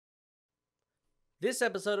This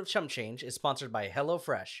episode of Chump Change is sponsored by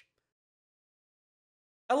HelloFresh.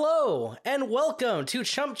 Hello, and welcome to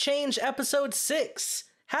Chump Change Episode 6.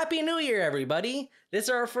 Happy New Year, everybody. This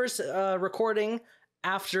is our first recording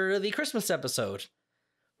after the Christmas episode,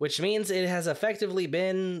 which means it has effectively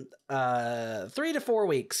been 3 to 4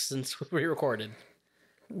 weeks since we recorded.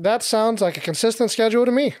 That sounds like a consistent schedule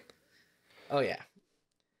to me. Oh, yeah.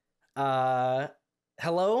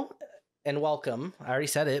 Hello, and welcome. I already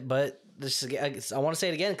said it, but I want to say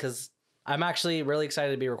it again because I'm actually really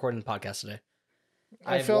excited to be recording the podcast today.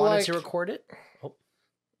 I've wanted to record it. Oh.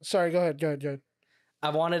 Sorry, go ahead.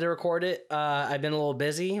 I've wanted to record it. I've been a little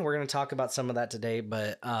busy. We're going to talk about some of that today,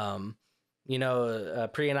 but Pri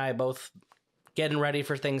and I both getting ready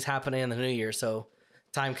for things happening in the new year, so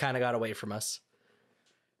time kind of got away from us.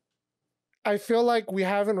 I feel like we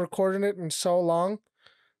haven't recorded it in so long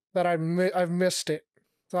that I've missed it.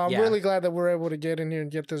 So I'm really glad that we're able to get in here and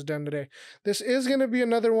get this done today. This is going to be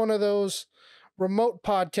another one of those remote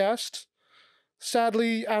podcasts.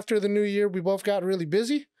 Sadly, after the new year, we both got really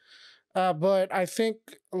busy. But I think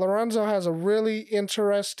Lorenzo has a really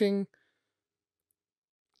interesting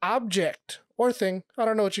object or thing. I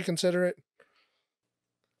don't know what you consider it.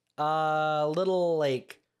 Little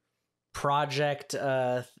like project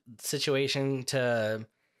situation to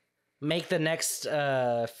make the next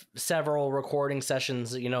several recording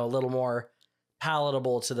sessions, a little more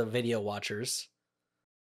palatable to the video watchers.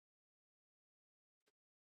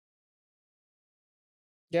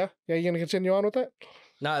 Yeah, you gonna continue on with that?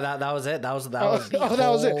 No, that was it. That was the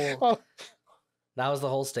That was the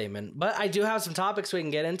whole statement. But I do have some topics we can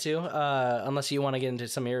get into, unless you want to get into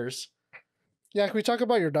some of yours. Yeah, can we talk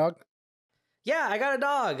about your dog? Yeah, I got a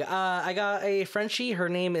dog. I got a Frenchie. Her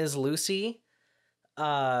name is Lucy. With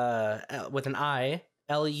an I,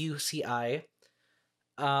 Luci.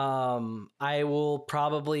 I will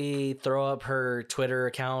probably throw up her Twitter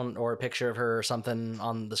account or a picture of her or something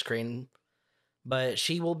on the screen, but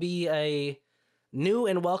she will be a new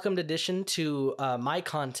and welcomed addition to my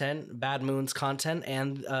content, Bad Moon's content,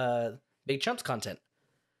 and Big Chump's content,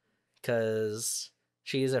 because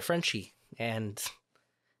she is a Frenchie, and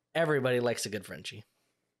everybody likes a good Frenchie.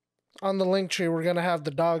 On the link tree, we're going to have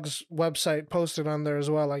the dog's website posted on there as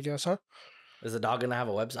well, I guess, huh? Is the dog going to have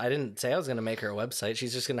a website? I didn't say I was going to make her a website.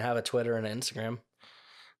 She's just going to have a Twitter and an Instagram.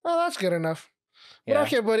 Oh, that's good enough. Yeah. But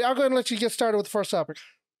okay, buddy, I'll go ahead and let you get started with the first topic.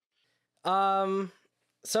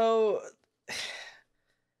 So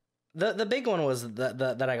the big one was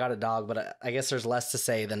that I got a dog, but I guess there's less to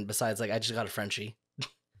say than besides like I just got a Frenchie,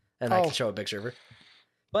 and I can show a picture of her.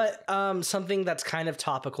 But something that's kind of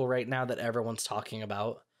topical right now that everyone's talking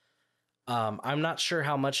about. I'm not sure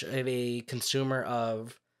how much of a consumer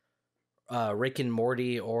of Rick and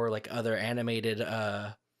Morty or like other animated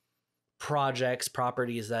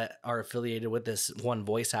properties that are affiliated with this one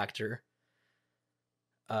voice actor,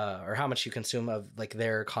 or how much you consume of like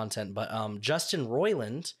their content. But Justin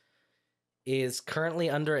Roiland is currently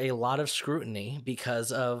under a lot of scrutiny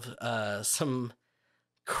because of some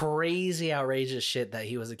crazy, outrageous shit that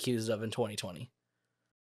he was accused of in 2020.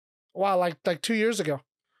 Wow, like 2 years ago.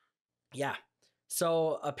 Yeah.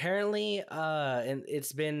 So apparently, and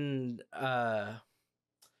it's been, I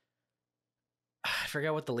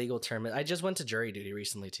forget what the legal term is. I just went to jury duty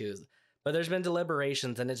recently too, but there's been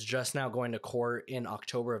deliberations and it's just now going to court in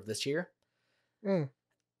October of this year.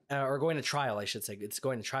 Or going to trial, I should say. It's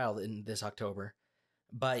going to trial in this October.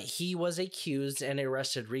 But he was accused and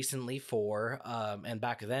arrested recently for, and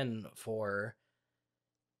back then for,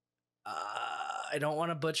 I don't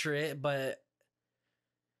want to butcher it, but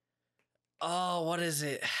what is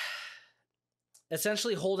it?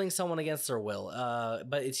 Essentially holding someone against their will.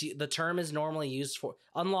 But the term is normally used for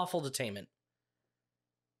unlawful detainment.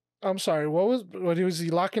 I'm sorry, what was he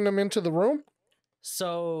locking them into the room?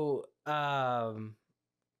 So, and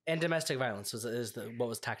domestic violence is what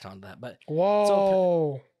was tacked on to that. But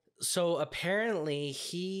whoa. So apparently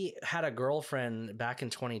he had a girlfriend back in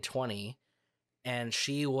 2020, and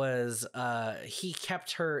she was he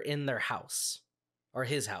kept her in their house or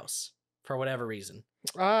his house for whatever reason.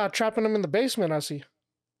 Trapping them in the basement, I see.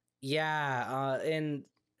 Yeah, and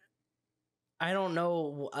I don't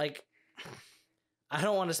know, like, I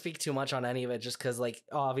don't want to speak too much on any of it just because, like,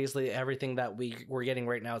 obviously everything that we're getting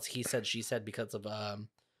right now is he said, she said because of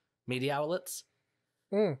media outlets.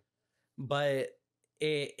 But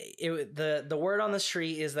the word on the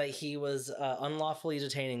street is that he was unlawfully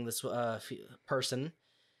detaining this person,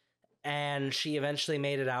 and she eventually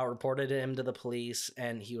made it out, reported him to the police,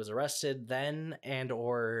 and he was arrested then and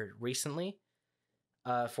or recently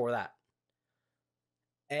for that.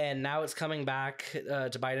 And now it's coming back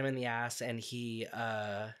to bite him in the ass, and he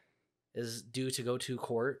is due to go to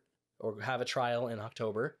court or have a trial in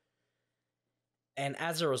October. And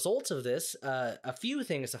as a result of this, a few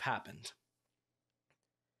things have happened.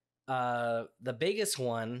 The biggest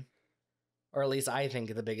one, or at least I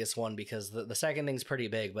think the biggest one, because the second thing's pretty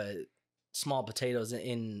big, but small potatoes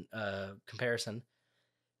in comparison.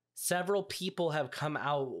 Several people have come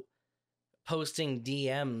out posting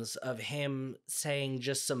DMs of him saying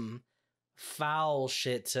just some foul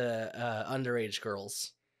shit to underage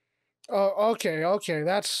girls. Oh, okay.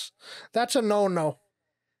 That's a no.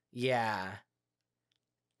 Yeah.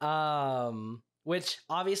 Which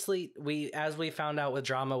obviously as we found out with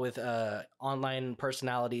drama with online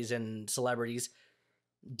personalities and celebrities,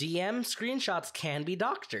 DM screenshots can be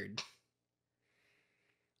doctored.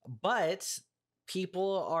 But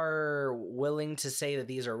people are willing to say that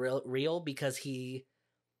these are real because he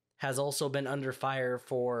has also been under fire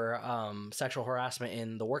for sexual harassment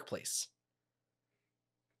in the workplace.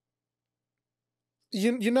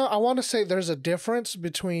 You know, I want to say there's a difference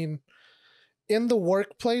between in the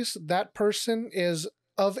workplace, that person is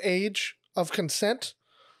of age, of consent.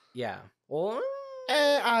 Yeah. Well,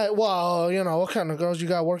 well, you know, what kind of girls you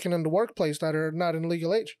got working in the workplace that are not in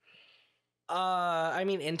legal age? I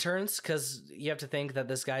mean interns, because you have to think that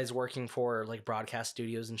this guy's working for like broadcast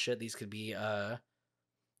studios and shit. These could be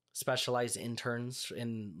specialized interns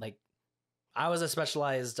in like. I was a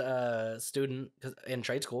specialized student in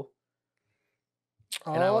trade school.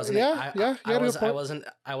 And I wasn't.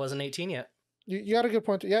 I wasn't 18 yet. You got a good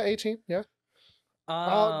point. Yeah, 18. Yeah.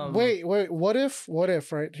 Wait. What if?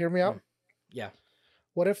 Right? Hear me out. Yeah.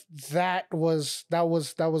 What if that was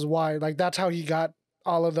why? Like that's how he got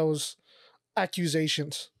all of those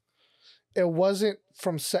accusations. It wasn't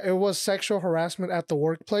it was sexual harassment at the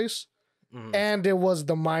workplace, and it was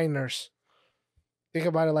the minors. Think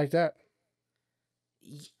about it like that.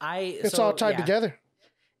 It's all tied together.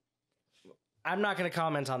 I'm not going to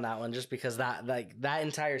comment on that one just because that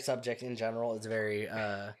entire subject in general is very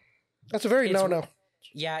that's a very no.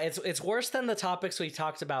 Yeah, it's worse than the topics we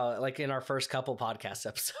talked about like in our first couple podcast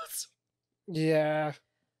episodes. Yeah.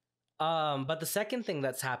 But the second thing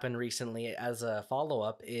that's happened recently as a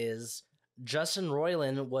follow-up is Justin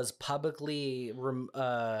Roiland was publicly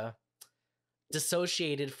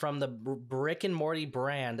dissociated from the Rick and Morty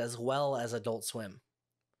brand as well as Adult Swim.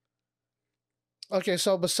 Okay,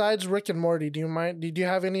 so besides Rick and Morty, did you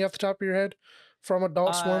have any off the top of your head from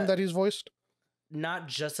Adult Swim that he's voiced? Not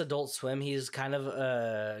just Adult Swim. He's kind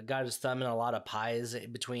of got his thumb in a lot of pies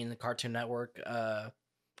between the Cartoon Network,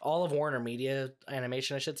 all of Warner Media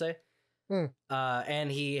Animation, I should say.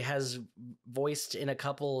 And he has voiced in a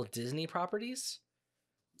couple Disney properties.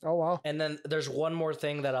 Oh wow! And then there's one more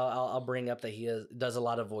thing that I'll bring up that he does a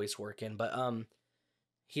lot of voice work in, but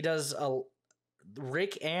he does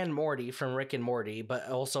Rick and Morty from Rick and Morty, but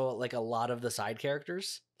also like a lot of the side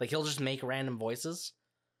characters. Like he'll just make random voices.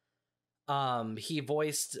 He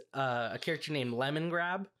voiced a character named Lemon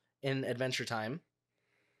Grab in Adventure Time.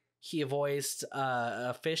 He voiced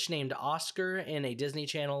a fish named Oscar in a Disney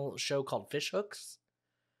Channel show called Fish Hooks.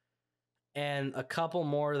 And a couple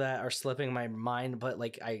more that are slipping my mind, but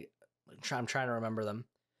like I'm trying to remember them.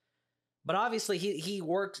 But obviously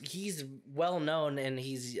he's well known and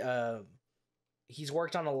he's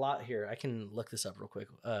worked on a lot here. I can look this up real quick.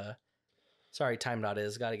 Sorry,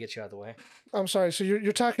 time.is. Got to get you out of the way. I'm sorry. So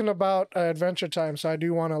you're talking about Adventure Time, so I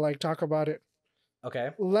do want to like talk about it. Okay.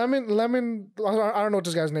 Lemon. I don't know what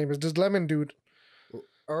this guy's name is. This Lemon dude.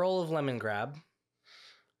 Earl of Lemon Grab.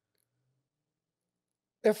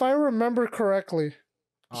 If I remember correctly,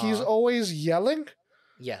 he's always yelling.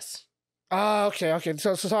 Yes. Okay.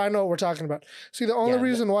 So I know what we're talking about. See, the only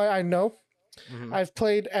reason why I know, I've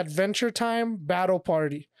played Adventure Time Battle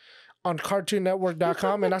Party on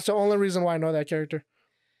CartoonNetwork.com, and that's the only reason why I know that character.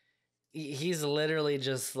 He's literally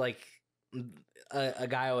just like a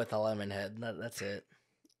guy with a lemon head. That's it.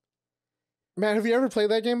 Man, have you ever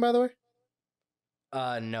played that game, by the way?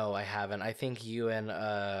 No, I haven't. I think you and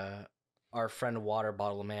our friend Water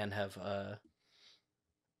Bottle Man have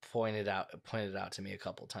pointed out to me a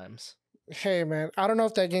couple times. Hey, man, I don't know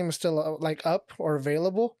if that game is still like up or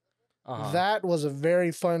available. That was a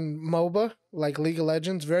very fun MOBA, like League of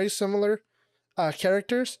Legends, very similar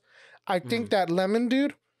characters. I think that Lemon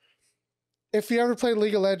dude, if you ever played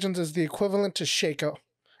League of Legends, is the equivalent to Shaco,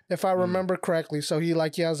 if I remember correctly. So he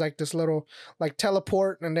has like this little like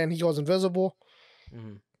teleport, and then he goes invisible.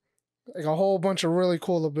 Like a whole bunch of really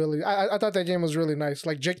cool abilities. I thought that game was really nice.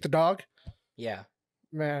 Like Jake the dog. Yeah.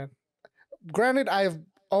 Man. Granted, I've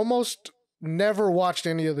almost never watched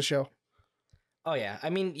any of the show. Oh yeah, I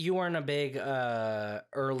mean, you weren't a big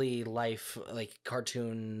early life like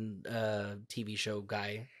cartoon TV show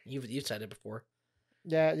guy. You've said it before.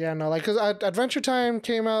 Yeah, no, like because Adventure Time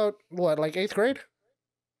came out what, like eighth grade?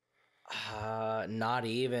 Not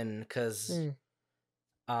even, because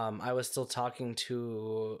Mm. I was still talking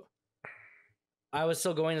to. I was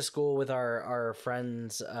still going to school with our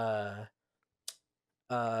friends,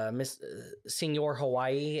 Miss Senior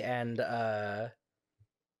Hawaii and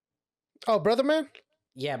Oh, Brother Man.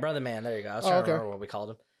 yeah, Brother Man. There you go. I was Oh, trying to okay. remember what we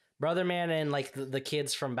called him. Brother Man and like the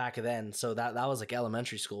kids from back then. So that was like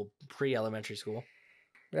elementary school, pre-elementary school.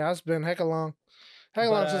 Yeah, it's been heck But long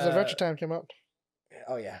since Adventure Time came out.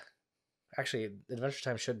 oh yeah. Actually, Adventure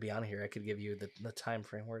Time should be on here. I could give you the time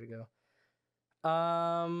frame where to go.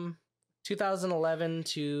 2011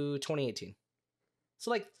 to 2018.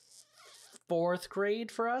 So like fourth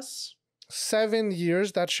grade for us. 7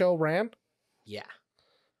 years that show ran. Yeah.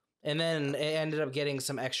 And then it ended up getting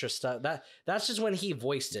some extra stuff. That's just when he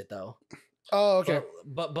voiced it though. Oh, okay.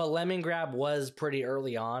 But Lemon Grab was pretty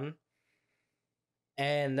early on.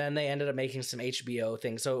 And then they ended up making some HBO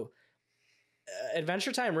things. So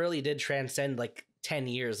Adventure Time really did transcend like 10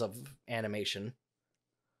 years of animation.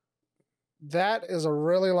 That is a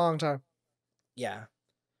really long time. Yeah.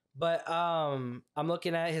 But I'm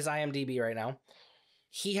looking at his IMDb right now.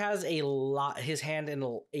 He has a lot, his hand in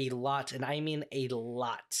a lot, and I mean a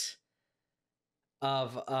lot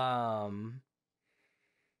of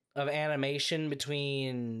animation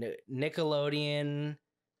between Nickelodeon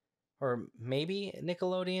or maybe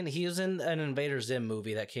Nickelodeon. He was in an Invader Zim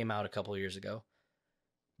movie that came out a couple years ago.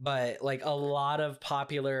 But like a lot of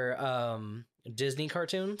popular Disney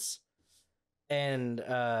cartoons and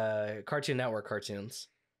Cartoon Network cartoons,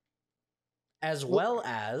 as well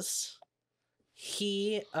as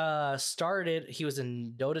he started. He was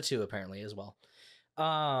in Dota 2 apparently as well,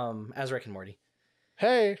 as Rick and Morty.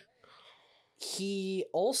 Hey. He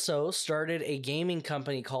also started a gaming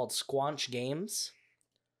company called Squanch Games.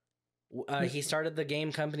 He started the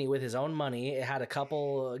game company with his own money. It had a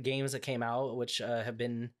couple games that came out, which have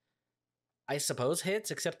been, I suppose,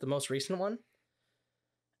 hits, except the most recent one.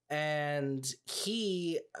 And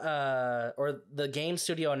he, or the game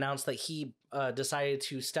studio announced that he decided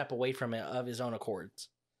to step away from it of his own accords.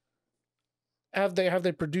 Have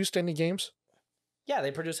they produced any games? Yeah,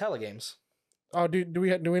 they produce hella games. Oh, do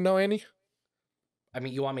we know any? I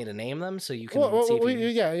mean, you want me to name them so you can see if you...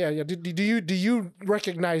 Yeah. Do you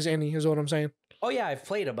recognize any? Is what I'm saying. Oh yeah, I've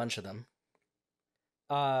played a bunch of them.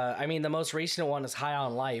 I mean, the most recent one is High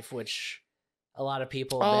on Life, which a lot of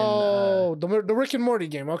people have been. The Rick and Morty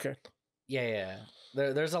game. Okay. Yeah.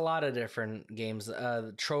 There's a lot of different games.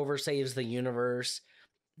 Trover Saves the Universe.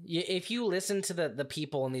 If you listen to the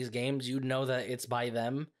people in these games, you know that it's by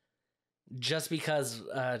them. Just because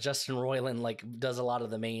Justin Roiland like does a lot of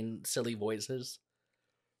the main silly voices.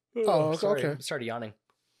 Oh, sorry, okay. Started yawning.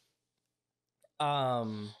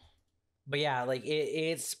 But yeah, like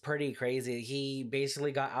it's pretty crazy. He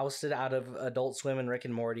basically got ousted out of Adult Swim and Rick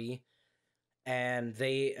and Morty, and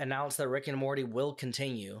they announced that Rick and Morty will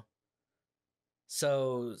continue.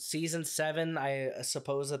 So season 7, I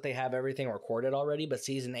suppose that they have everything recorded already, but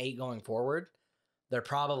season 8 going forward, they're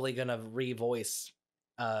probably gonna revoice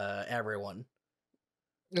everyone.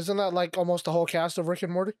 Isn't that like almost the whole cast of Rick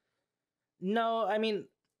and Morty? No, I mean,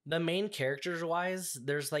 the main characters wise,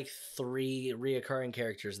 there's like 3 reoccurring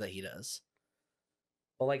characters that he does.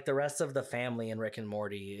 But like the rest of the family in Rick and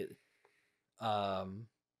Morty,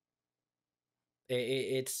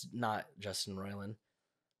 it's not Justin Roiland.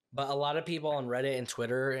 But a lot of people on Reddit and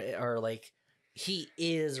Twitter are like, he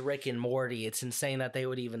is Rick and Morty. It's insane that they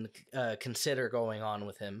would even consider going on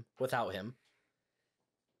with him without him.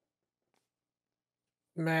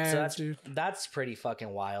 Man, So that's pretty fucking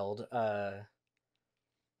wild.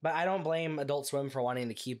 But I don't blame Adult Swim for wanting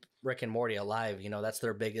to keep Rick and Morty alive. You know, that's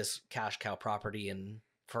their biggest cash cow property in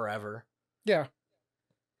forever. Yeah.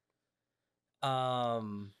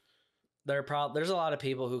 There's a lot of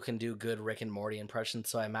people who can do good Rick and Morty impressions,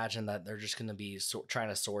 so I imagine that they're just going to be trying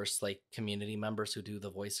to source like community members who do the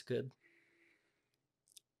voice good.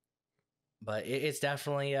 But it's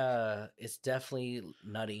definitely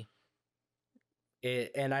nutty.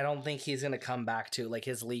 And I don't think he's going to come back to, like,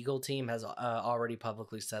 his legal team has already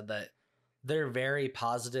publicly said that they're very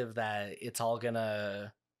positive that it's all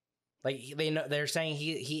gonna, like, they're saying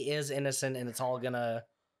he is innocent and it's all gonna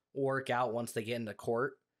work out once they get into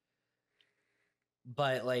court.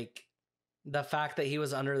 But like the fact that he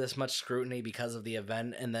was under this much scrutiny because of the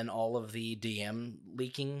event and then all of the DM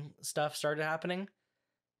leaking stuff started happening,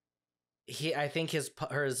 I think his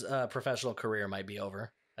professional career might be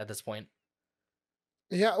over at this point.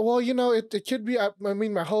 Yeah, well, it could be. I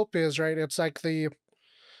mean, my hope is right. It's like the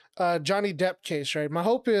Johnny Depp case, right?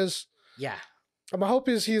 Yeah. My hope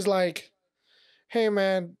is he's like, hey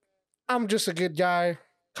man, I'm just a good guy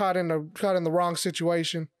caught in the wrong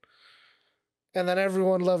situation, and then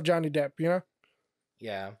everyone loved Johnny Depp, you know?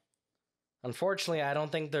 Yeah. Unfortunately, I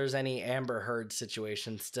don't think there's any Amber Heard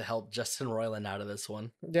situations to help Justin Roiland out of this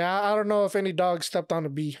one. Yeah, I don't know if any dog stepped on a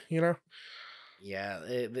bee, you know? Yeah,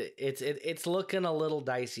 it's looking a little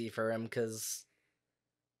dicey for him because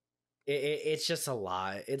it's just a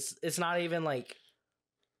lot. It's not even like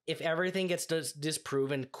if everything gets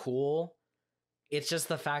disproven, cool. It's just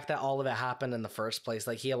the fact that all of it happened in the first place.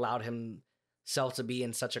 Like he allowed himself to be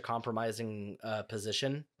in such a compromising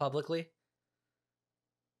position publicly.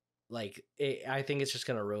 Like I think it's just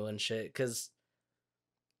gonna ruin shit because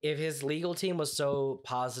if his legal team was so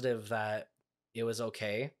positive that it was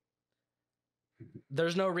okay,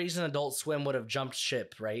 there's no reason Adult Swim would have jumped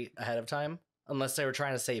ship right ahead of time unless they were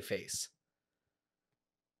trying to save face.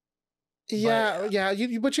 But Yeah,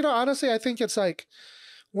 yeah. But honestly, I think it's like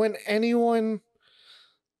when anyone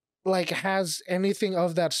like has anything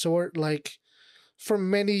of that sort, like from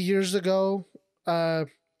many years ago, uh,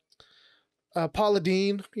 Paula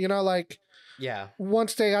Dean, like yeah,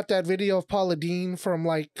 once they got that video of Paula Dean from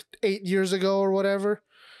like 8 years ago or whatever,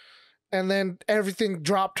 and then everything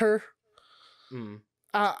dropped her. mm.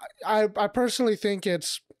 I personally think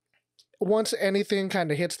it's once anything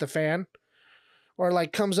kind of hits the fan or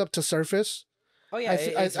like comes up to surface. Oh yeah,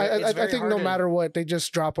 I think no matter what, they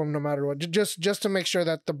just drop them no matter what, just to make sure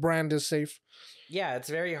that the brand is safe. Yeah, it's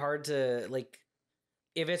very hard to like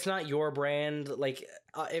if it's not your brand. Like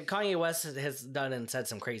if Kanye West has done and said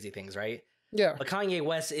some crazy things, right? Yeah, but Kanye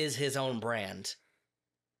West is his own brand.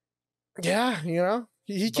 Yeah,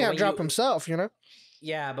 he can't drop himself.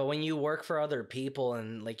 Yeah, but when you work for other people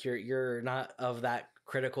and like you're not of that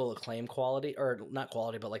critical acclaim quality or not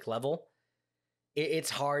quality, but like level. It's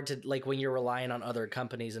hard to like when you're relying on other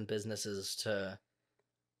companies and businesses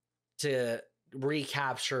to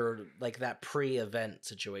recapture like that pre-event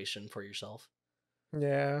situation for yourself.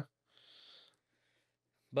 Yeah.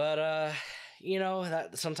 But that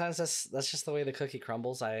sometimes that's just the way the cookie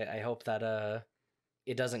crumbles. I hope that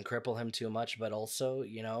it doesn't cripple him too much, but also,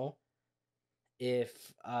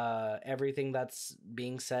 if everything that's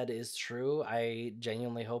being said is true, I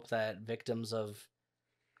genuinely hope that victims of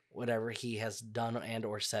whatever he has done and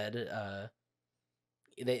or said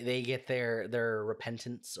they get their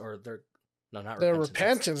repentance or their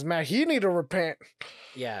repentance, man. He need to repent.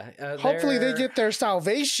 Yeah. Hopefully they get their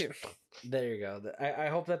salvation. There you go. I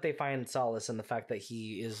hope that they find solace in the fact that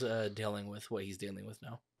he is dealing with what he's dealing with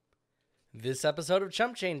now. This episode of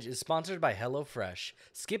Chump Change is sponsored by HelloFresh.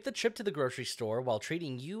 Skip the trip to the grocery store while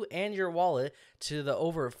treating you and your wallet to the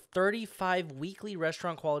over 35 weekly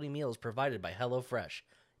restaurant quality meals provided by HelloFresh.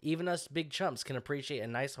 Even us big chumps can appreciate a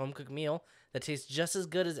nice home-cooked meal that tastes just as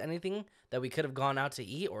good as anything that we could have gone out to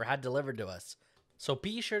eat or had delivered to us. So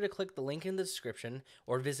be sure to click the link in the description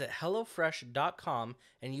or visit HelloFresh.com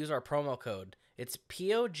and use our promo code. It's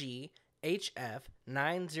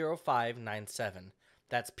POGHF90597.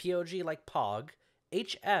 That's POG like POG,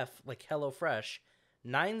 HF like HelloFresh,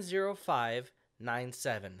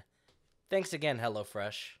 90597. Thanks again,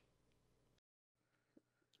 HelloFresh.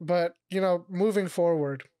 But, moving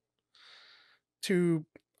forward to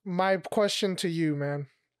my question to you, man.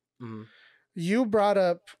 Mm-hmm. You brought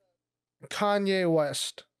up Kanye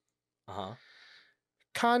West. Uh-huh.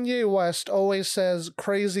 Kanye West always says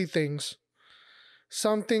crazy things.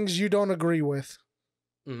 Some things you don't agree with.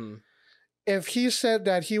 Mm-hmm. If he said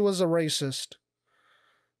that he was a racist,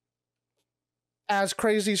 as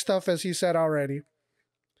crazy stuff as he said already,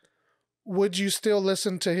 would you still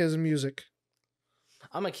listen to his music?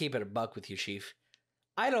 I'm going to keep it a buck with you, Chief.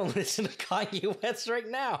 I don't listen to Kanye West right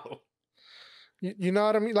now. You know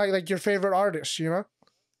what I mean? Like your favorite artist,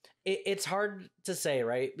 It's hard to say,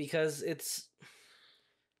 right? Because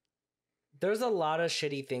there's a lot of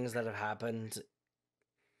shitty things that have happened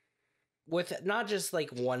with not just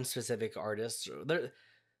like one specific artist.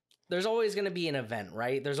 There's always going to be an event,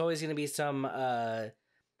 right? There's always going to be some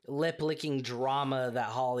lip-licking drama that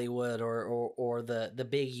Hollywood or the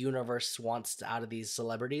big universe wants out of these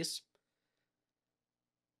celebrities.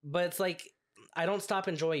 But it's like I don't stop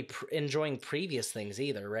enjoying previous things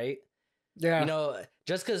either, right? Yeah.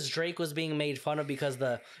 Just because Drake was being made fun of because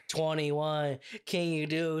the 21, can you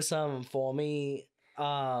do something for me?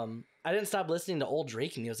 I didn't stop listening to old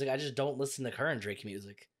Drake music. I just don't listen to current Drake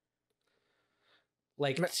music.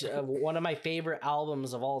 Like one of my favorite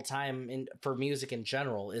albums of all time for music in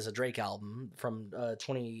general is a Drake album from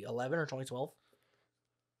 2011 or 2012.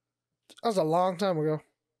 That was a long time ago.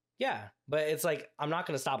 Yeah, but it's like I'm not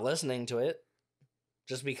gonna stop listening to it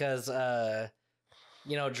just because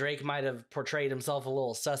Drake might have portrayed himself a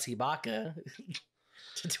little sussy baka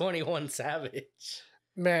to 21 Savage.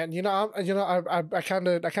 Man, I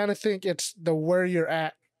kind of think it's the where you're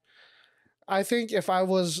at. I think if I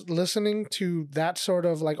was listening to that sort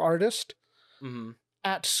of like artist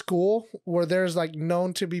at school, where there's like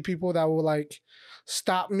known to be people that will like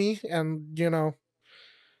stop me and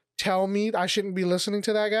tell me I shouldn't be listening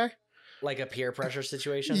to that guy. Like a peer pressure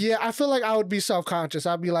situation? Yeah, I feel like I would be self-conscious.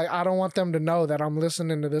 I'd be like, I don't want them to know that I'm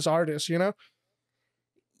listening to this artist, Yeah,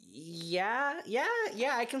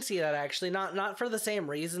 I can see that actually. Not for the same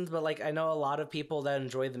reasons, but like I know a lot of people that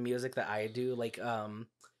enjoy the music that I do, like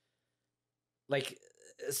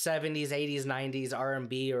 70s, 80s, 90s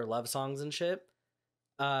R&B or love songs and shit.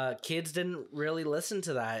 Kids didn't really listen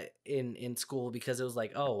to that in school because it was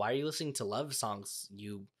like, oh, why are you listening to love songs,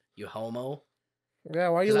 you homo? Yeah,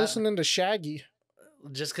 why are you listening to Shaggy?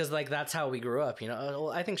 Just because like that's how we grew up,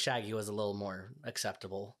 Well, I think Shaggy was a little more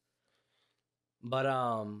acceptable, but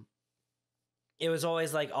it was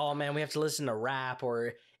always like, oh man, we have to listen to rap,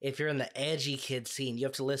 or if you're in the edgy kid scene, you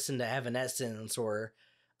have to listen to Evanescence or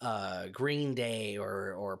Green Day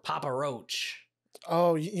or Papa Roach.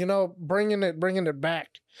 Oh, bringing it back.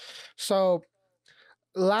 So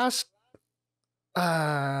last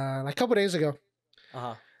a couple days ago,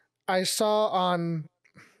 I saw on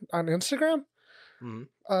Instagram,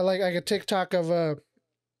 like a TikTok of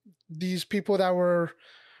these people that were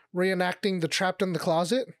reenacting the Trapped in the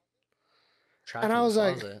Closet. And I was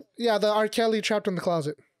like, yeah, the R. Kelly Trapped in the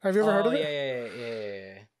Closet. Have you ever heard of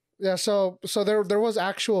it? Yeah. Yeah, so there was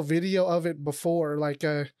actual video of it before, like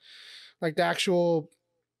the actual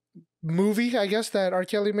movie, I guess, that R.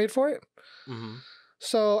 Kelly made for it.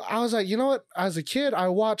 So I was like, you know what? As a kid, I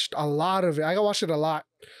watched a lot of it. I watched it a lot.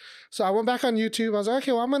 So I went back on YouTube. I was like,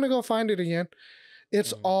 okay, well, I'm gonna go find it again.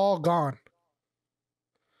 It's all gone.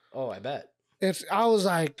 Oh, I bet. I was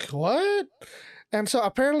like, what? And so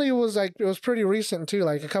apparently it was pretty recent too,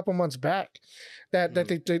 like a couple months back. That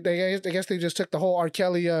they I guess they just took the whole R.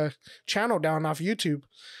 Kelly channel down off YouTube.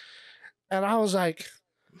 And I was like,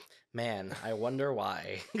 man, I wonder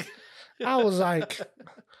why. I was like,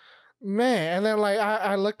 man. And then like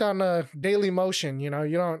I looked on Daily Motion. You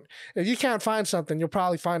don't, if you can't find something, you'll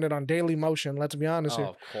probably find it on Daily Motion. Let's be honest here.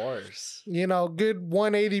 Of course. Good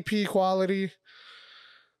 180p quality.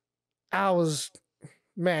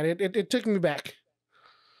 Man, it took me back.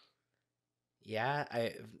 Yeah,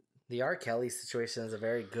 the R. Kelly situation is a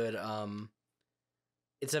very good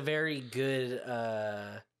it's a very good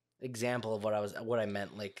example of what I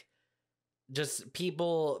meant. Like, just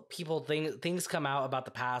people things come out about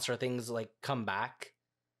the past, or things like come back,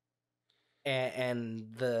 and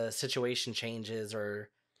the situation changes, or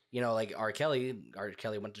like R. Kelly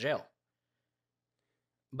went to jail.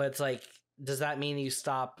 But it's like, does that mean you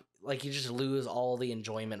stop, like, you just lose all the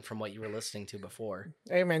enjoyment from what you were listening to before?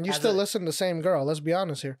 Hey man, you still listen to the same girl. Let's be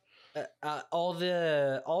honest here. All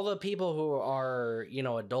the people who are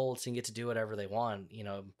adults and get to do whatever they want.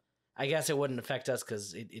 I guess it wouldn't affect us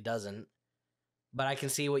because it doesn't. But I can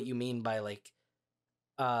see what you mean by like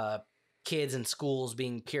kids in schools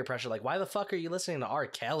being peer pressure. Like, why the fuck are you listening to R.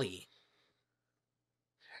 Kelly?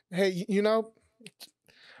 Hey,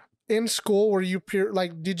 in school, were you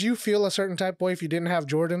did you feel a certain type of way if you didn't have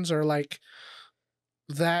Jordans, or like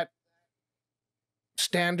that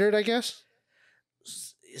standard, I guess?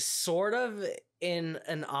 Sort of in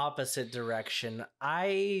an opposite direction.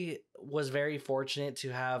 I was very fortunate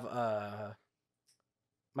to have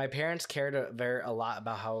my parents cared a lot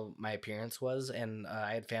about how my appearance was, and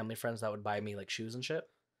I had family friends that would buy me like shoes and shit.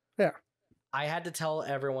 Yeah. I had to tell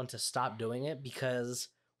everyone to stop doing it because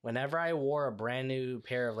whenever I wore a brand new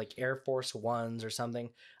pair of like Air Force Ones or something,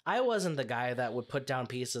 I wasn't the guy that would put down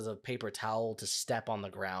pieces of paper towel to step on the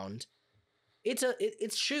ground.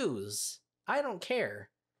 It's shoes. I don't care.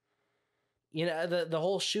 The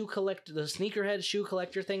whole the sneakerhead shoe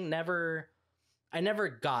collector thing, I never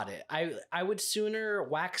got it. I would sooner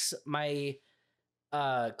wax my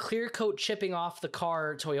clear coat chipping off the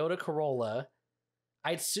car Toyota Corolla.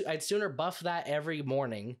 I'd sooner buff that every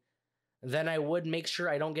morning than I would make sure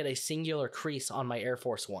I don't get a singular crease on my Air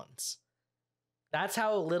Force Ones. That's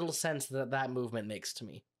how little sense that movement makes to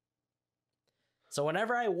me. So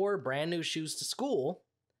whenever I wore brand new shoes to school,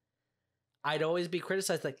 I'd always be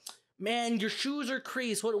criticized like, man, your shoes are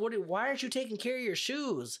creased. Why aren't you taking care of your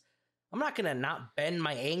shoes? I'm not gonna not bend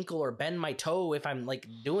my ankle or bend my toe if I'm like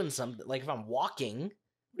doing something, like if I'm walking.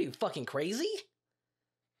 What are you, fucking crazy?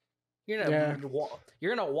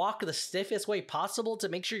 You're gonna walk the stiffest way possible to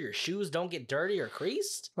make sure your shoes don't get dirty or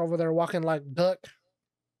creased. Over there walking like duck.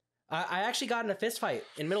 I actually got in a fist fight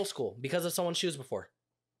in middle school because of someone's shoes before.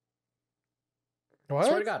 What?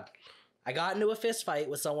 Swear to God, I got into a fist fight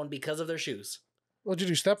with someone because of their shoes. What did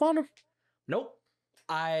you step on them? Nope.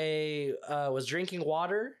 I was drinking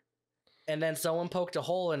water, and then someone poked a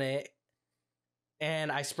hole in it,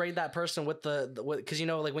 and I sprayed that person with because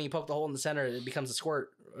like when you poke the hole in the center, it becomes a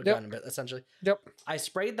squirt gun, essentially. Yep. I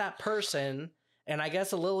sprayed that person, and I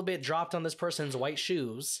guess a little bit dropped on this person's white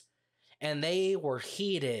shoes, and they were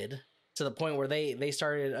heated to the point where they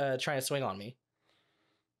started trying to swing on me,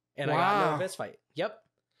 and I got into a fist fight. Yep.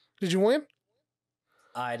 Did you win?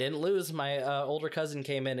 I didn't lose. My older cousin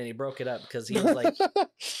came in and he broke it up because he was like,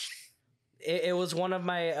 it was one of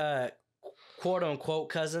my quote unquote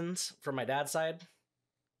cousins from my dad's side.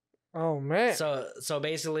 Oh man. So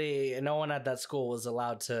basically, no one at that school was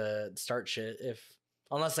allowed to start shit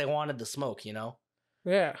unless they wanted to smoke,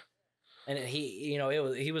 Yeah. And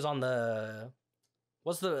he was on the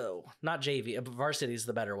not JV, varsity's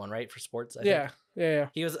the better one, right, for sports? I think. Yeah.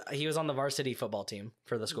 He was on the varsity football team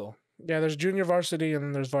for the school. Yeah, there's junior varsity and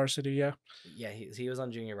then there's varsity. Yeah. Yeah, he was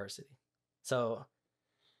on junior varsity. So,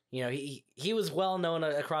 he was well known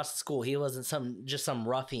across the school. He wasn't some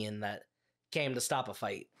ruffian that came to stop a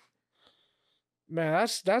fight. Man,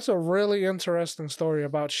 that's a really interesting story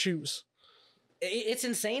about shoes. It's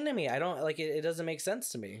insane to me. I don't like it. It doesn't make sense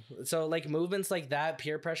to me. So like movements like that,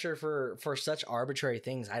 peer pressure for such arbitrary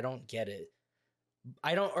things, I don't get it.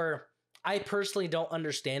 I personally don't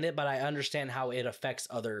understand it, but I understand how it affects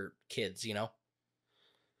other kids,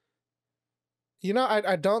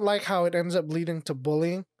 I don't like how it ends up leading to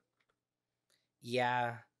bullying.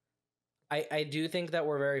 Yeah. I do think that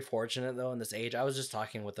we're very fortunate though in this age. I was just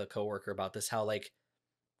talking with a coworker about this, how like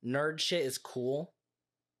nerd shit is cool.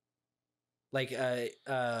 Like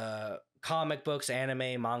comic books,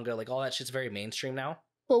 anime, manga, like all that shit's very mainstream now.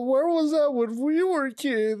 But where was that when we were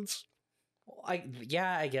kids?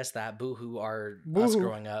 I guess that Boohoo are us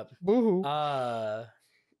growing up. Boohoo. But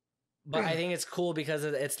I think it's cool because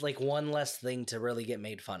it's like one less thing to really get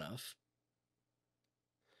made fun of.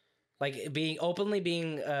 Like being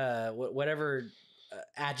whatever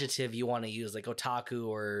adjective you want to use, like otaku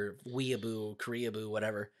or weeaboo, koreaboo,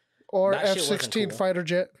 whatever. Or F-16 cool. fighter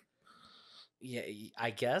jet. Yeah,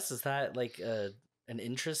 I guess. Is that like an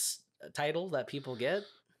interest title that people get?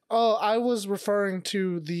 Oh, I was referring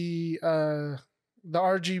to the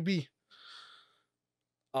RGB.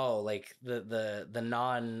 Oh, like the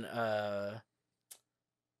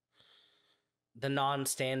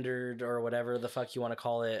non-standard or whatever the fuck you want to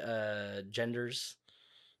call it, genders.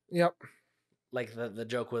 Yep. Like the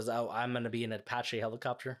joke was, oh, I'm gonna be in an Apache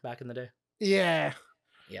helicopter back in the day. Yeah.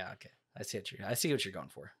 Yeah. Okay. I see what you're going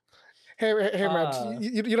for. Hey, man!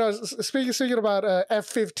 Speaking about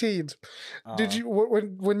F-15s, did you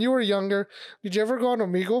when you were younger? Did you ever go on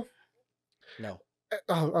Omegle? No.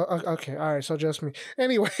 Oh, okay, all right. So just me.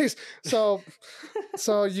 Anyways, so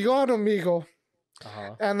you go on Omegle,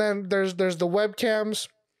 and then there's the webcams.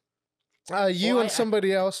 And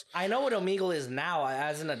somebody else. I know what Omegle is now.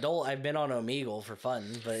 As an adult, I've been on Omegle for fun,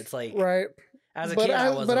 but it's like right. As a kid,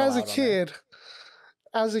 I wasn't. But as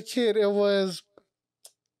a kid, it was.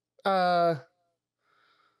 Oh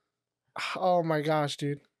my gosh,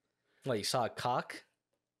 dude! What, you saw a cock?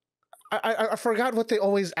 I forgot what they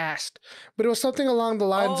always asked, but it was something along the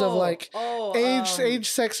lines of like age,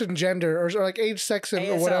 sex, and gender, or like age, sex, and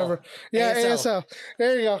ASL. Or whatever. Yeah, ASL.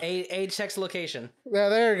 There you go. Age, sex, location. Yeah,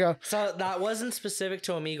 there you go. So that wasn't specific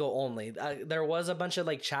to Omegle only. There was a bunch of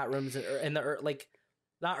like chat rooms in the like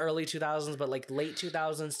not early 2000s, but like late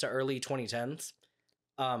 2000s to early 2010s.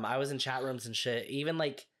 I was in chat rooms and shit. Even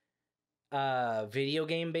like video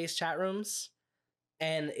game based chat rooms,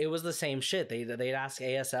 and it was the same shit. They'd ask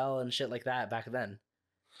ASL and shit like that back then.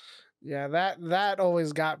 Yeah, that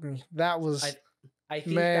always got me. That was I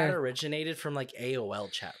think that originated from like AOL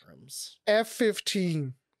chat rooms.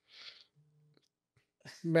 F-15.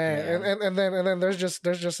 Man. And then there's just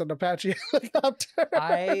an Apache helicopter.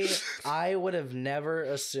 I would have never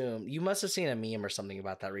assumed. You must have seen a meme or something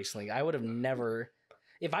about that recently. I would have never.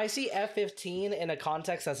 If I see F-15 in a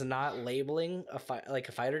context that's not labeling a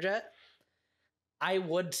fighter jet, I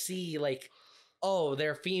would see like, oh,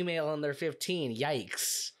 they're female and they're 15.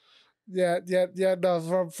 Yikes. Yeah.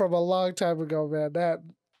 No, from a long time ago, man. That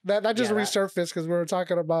just resurfaced because we were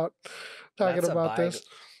talking about this.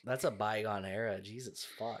 That's a bygone era. Jesus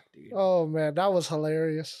fuck, dude. Oh man, that was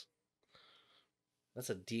hilarious.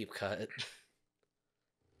 That's a deep cut.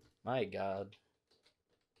 My God.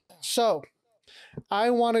 So, I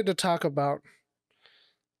wanted to talk about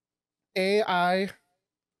AI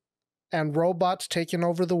and robots taking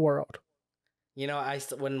over the world. You know,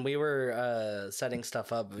 when we were setting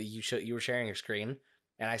stuff up, you were sharing your screen,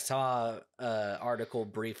 and I saw a article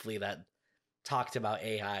briefly that talked about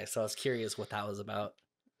AI. So I was curious what that was about.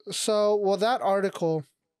 So, well, that article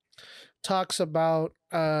talks about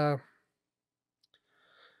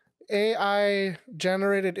AI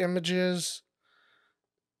generated images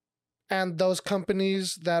and those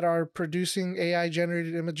companies that are producing AI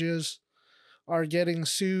generated images are getting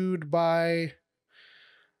sued by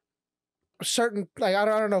certain, like, I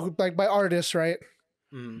don't know, like by artists, right?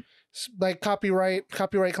 Mm. Like copyright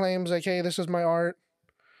claims, like, hey, this is my art.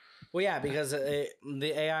 Well, yeah, because the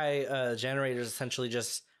AI generators essentially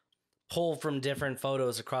just pull from different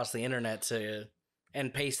photos across the internet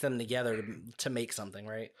and paste them together to make something,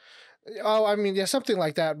 right? Oh, I mean, yeah, something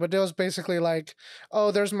like that. But it was basically like,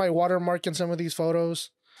 oh, there's my watermark in some of these photos.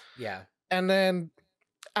 Yeah. And then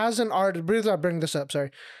as an artist, I bring this up, sorry.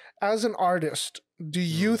 As an artist, do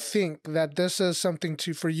you think that this is something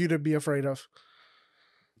for you to be afraid of?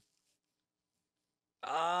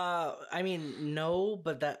 I mean, no,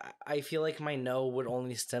 but that I feel like my no would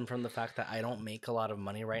only stem from the fact that I don't make a lot of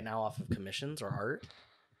money right now off of commissions or art.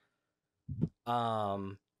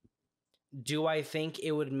 Do I think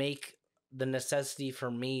it would make the necessity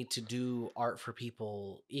for me to do art for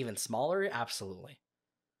people even smaller? Absolutely.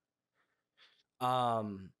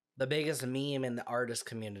 The biggest meme in the artist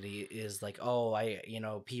community is like, oh,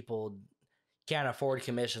 people can't afford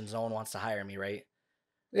commissions, no one wants to hire me, right?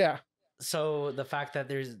 Yeah. So the fact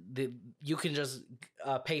that you can just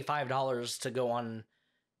pay $5 to go on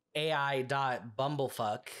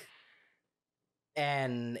AI.bumblefuck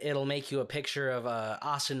and it'll make you a picture of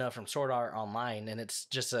Asuna from Sword Art Online, and it's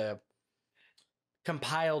just a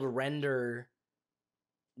compiled render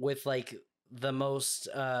with like the most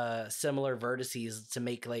similar vertices to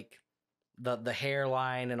make like the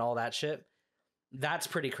hairline and all that shit. That's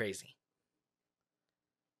pretty crazy.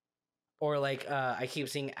 Or like I keep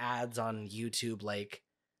seeing ads on YouTube like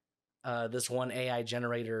this one AI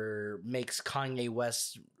generator makes Kanye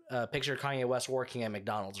West picture Kanye West working at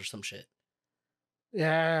McDonald's or some shit.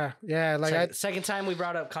 Yeah, yeah. Like Second time we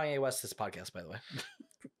brought up Kanye West this podcast, by the way.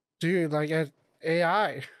 dude, like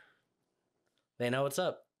AI. They know what's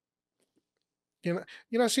up.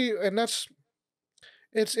 See, and that's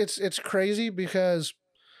it's crazy because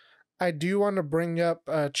I do want to bring up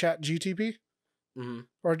Chat GTP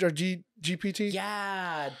or GPT.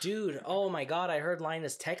 Yeah, dude. Oh my god, I heard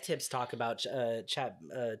Linus Tech Tips talk about Chat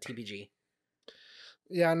TPG.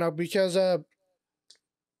 Yeah, no, because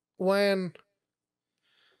when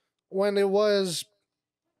it was,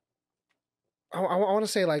 I want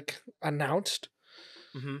to say like announced,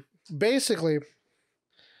 basically,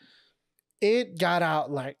 it got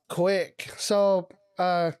out like quick. So,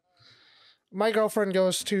 my girlfriend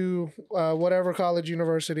goes to whatever college,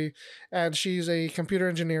 university, and she's a computer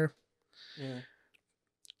engineer.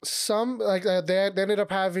 Some like they ended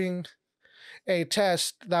up having a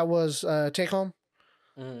test that was take home,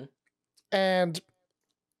 and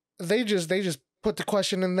they just put the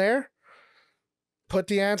question in there, put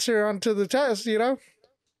the answer onto the test.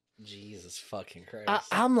 Jesus fucking Christ.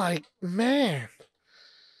 I'm like, man,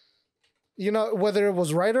 whether it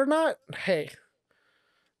was right or not. Hey,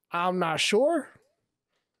 I'm not sure,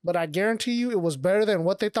 but I guarantee you it was better than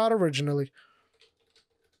what they thought originally.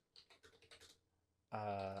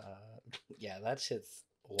 Yeah, that shit's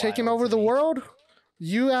wild. Taking over the world?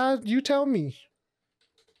 You tell me.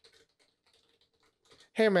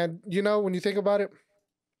 Hey man, when you think about it,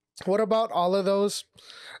 what about all of those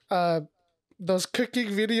cooking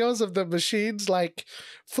videos of the machines like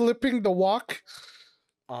flipping the wok?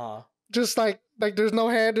 Just like there's no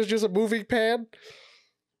hand, there's just a moving pan.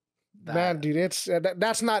 Man, dude, it's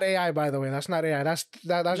that's not AI, by the way. That's not AI. That's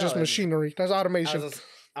just machinery. That's automation.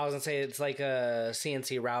 I was gonna say it's like a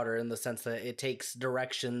CNC router in the sense that it takes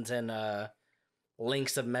directions and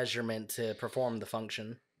lengths of measurement to perform the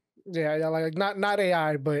function. Yeah, like not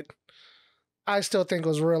AI, but I still think it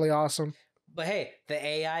was really awesome. But hey, the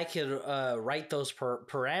AI could write those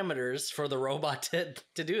parameters for the robot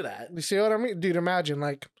to do that. You see what I mean, dude? Imagine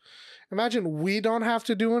we don't have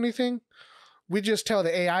to do anything. We just tell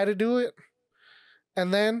the AI to do it,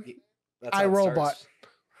 and then iRobot.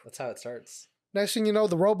 That's how it starts. Next thing you know,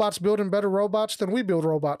 the robot's building better robots than we build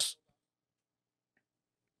robots.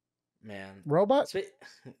 Man. Robot?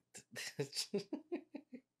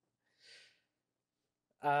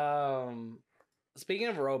 Speaking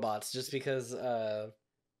of robots, just because the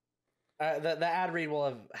ad read will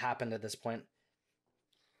have happened at this point.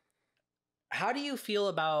 How do you feel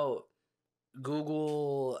about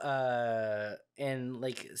Google and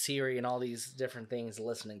like Siri and all these different things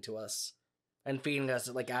listening to us and feeding us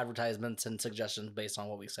like advertisements and suggestions based on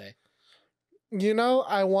what we say. You know,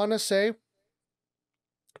 I want to say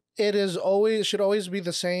it is always should always be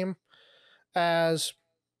the same as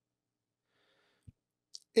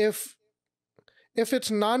if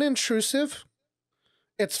it's non-intrusive,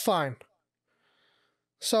 it's fine.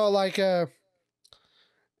 So like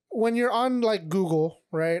when you're on like Google,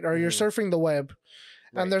 right, or you're surfing the web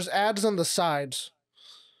Right. and there's ads on the sides,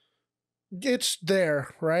 it's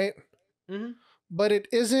there, right? Mm-hmm. But it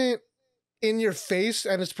isn't in your face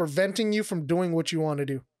and it's preventing you from doing what you want to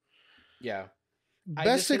do. Yeah.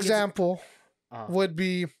 Best example would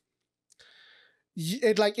be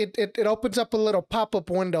it opens up a little pop-up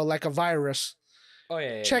window like a virus. Oh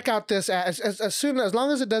yeah. Check out this as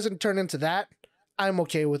long as it doesn't turn into that, I'm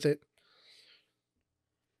okay with it.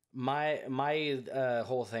 My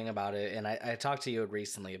whole thing about it, and I talked to you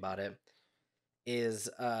recently about it, is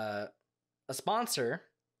a sponsor,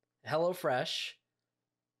 HelloFresh,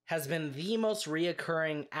 has been the most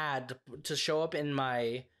reoccurring ad to show up in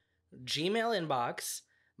my Gmail inbox,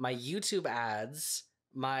 my YouTube ads,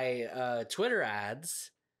 my Twitter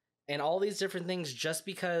ads, and all these different things just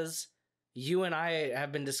because you and I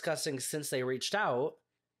have been discussing since they reached out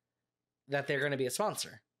that they're going to be a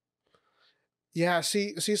sponsor. Yeah,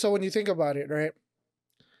 see, so when you think about it, right?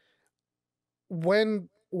 When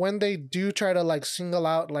they do try to like single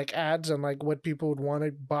out like ads and like what people would want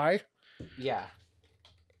to buy, yeah,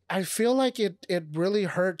 I feel like it really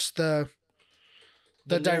hurts the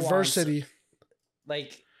diversity.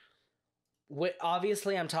 Like,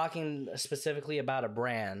 obviously, I'm talking specifically about a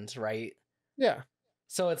brand, right? Yeah.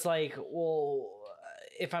 So it's like, well,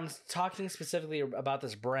 if I'm talking specifically about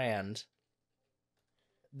this brand,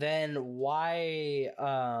 then why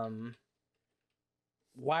are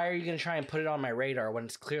you gonna try and put it on my radar when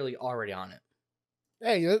it's clearly already on it?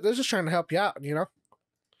 Hey, they're just trying to help you out, you know?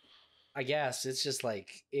 I guess it's just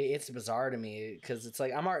like it's bizarre to me because it's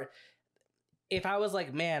like if I was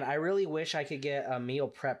like, man, I really wish I could get a meal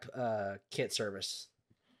prep kit service,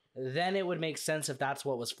 then it would make sense if that's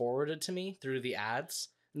what was forwarded to me through the ads.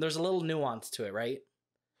 And there's a little nuance to it, right?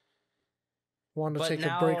 Want to take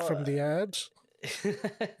a break from the ads?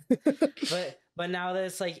 but now that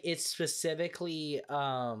it's like it's specifically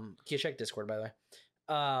can you check Discord by the way?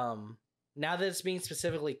 Now that it's being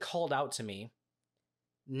specifically called out to me,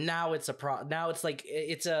 now it's now it's like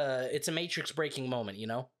it's a matrix breaking moment, you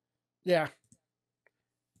know? Yeah.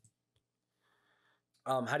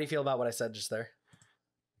 How do you feel about what I said just there?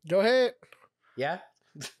 Go ahead. Yeah?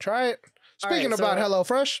 Try it. Speaking about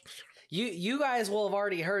HelloFresh. You guys will have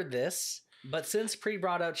already heard this, but since Pre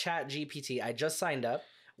brought out Chat GPT, I just signed up.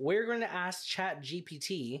 We're going to ask Chat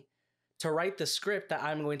GPT to write the script that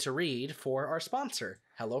I'm going to read for our sponsor,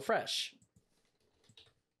 HelloFresh.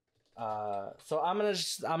 So I'm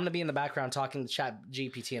gonna be in the background talking to Chat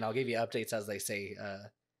GPT, and I'll give you updates as they say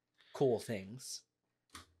cool things.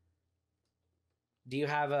 Do you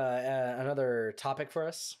have another topic for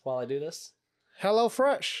us while I do this?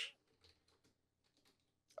 HelloFresh.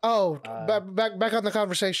 Oh, back on the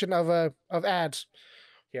conversation of ads.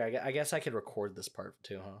 Here, I guess I could record this part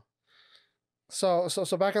too, huh?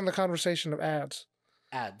 So back on the conversation of ads.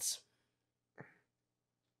 Ads.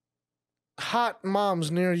 Hot moms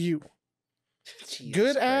near you. Jesus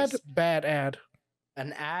Good Christ. ad, bad ad.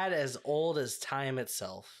 An ad as old as time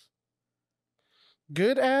itself.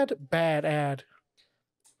 Good ad, bad ad.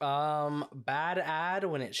 Bad ad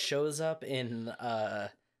when it shows up in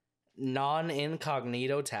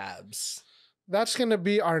non-incognito tabs. That's gonna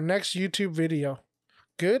be our next YouTube video.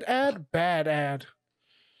 Good ad, bad ad.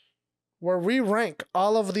 Where we rank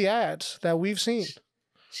all of the ads that we've seen.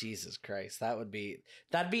 Jesus Christ, that'd be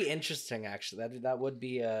interesting. Actually, that would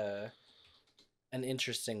be an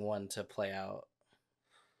interesting one to play out.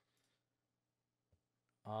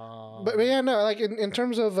 But yeah, no, like in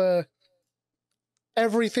terms of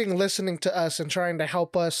everything listening to us and trying to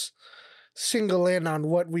help us single in on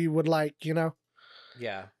what we would like, you know.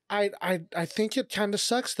 Yeah. I think it kind of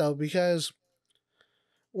sucks though, because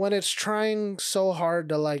when it's trying so hard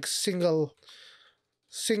to like single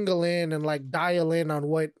in and like dial in on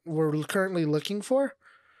what we're currently looking for.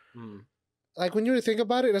 Like when you think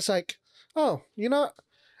about it, it's like, oh, you know,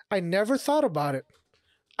 I never thought about it.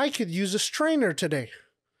 I could use a strainer today.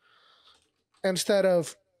 Instead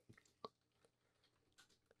of,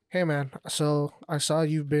 hey man, so I saw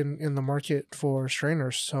you've been in the market for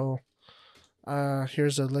strainers, so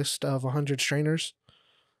here's a list of 100 strainers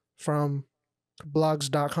from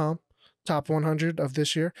blogs.com, top 100 of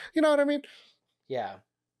this year. You know what I mean? Yeah.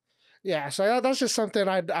 Yeah, so that's just something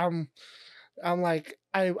I'm like,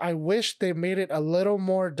 I wish they made it a little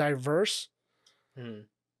more diverse. Mm.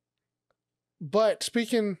 But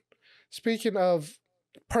speaking of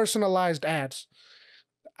personalized ads,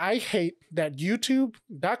 I hate that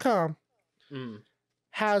YouTube.com Mm.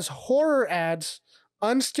 has horror ads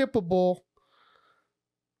unskippable.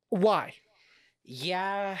 Why?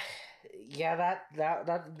 Yeah, yeah,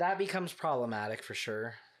 that becomes problematic for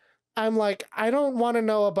sure. I'm like, I don't want to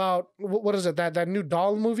know about what is it, that new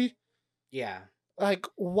doll movie? Yeah. Like,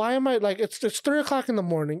 why am I like, it's 3 o'clock in the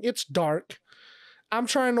morning, it's dark, I'm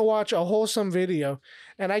trying to watch a wholesome video,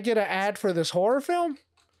 and I get an ad for this horror film,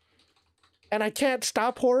 and I can't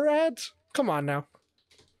stop horror ads? Come on now.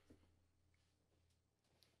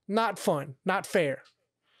 Not fun, not fair.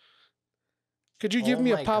 Could you give Oh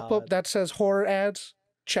me a my pop-up god. that says horror ads?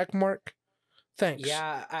 Check mark. Thanks.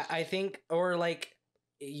 Yeah, I think, or like,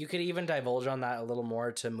 you could even divulge on that a little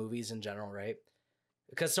more to movies in general, right?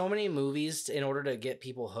 Because so many movies, in order to get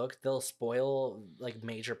people hooked, they'll spoil like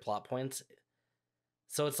major plot points.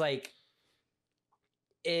 So it's like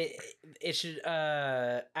it should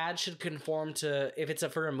ads should conform to, if it's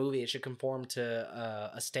for a movie, it should conform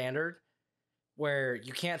to a standard where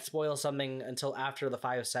you can't spoil something until after the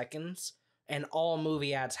 5 seconds, and all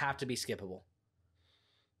movie ads have to be skippable.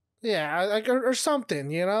 Yeah, like or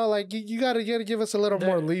something, like you gotta give us a little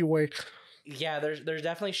more There, leeway. yeah, there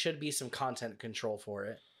definitely should be some content control for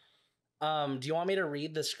it. Do you want me to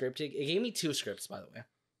read the script? It gave me 2 scripts, by the way.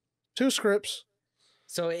 2 scripts.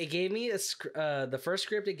 So it gave me the first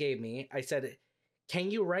script it gave me. I said,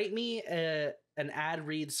 "Can you write me an ad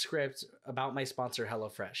read script about my sponsor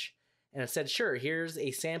HelloFresh?" And it said, "Sure. Here's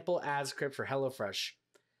a sample ad script for HelloFresh."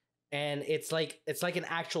 And it's like an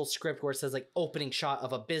actual script where it says like opening shot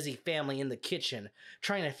of a busy family in the kitchen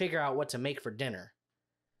trying to figure out what to make for dinner.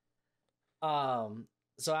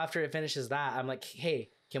 So after it finishes that, I'm like,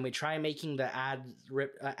 "Hey, can we try making the ad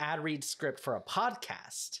read script for a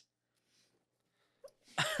podcast?"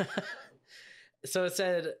 So it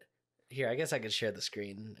said, here, I guess I could share the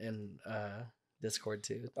screen in Discord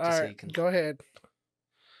too, All just so right, you can. go ahead.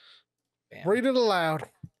 Bam. Read it aloud.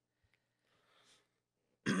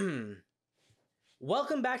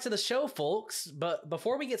 Welcome back to the show, folks. But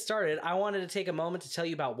before we get started, I wanted to take a moment to tell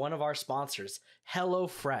you about one of our sponsors,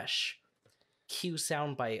 HelloFresh. Cue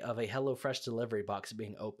soundbite of a HelloFresh delivery box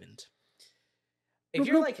being opened. If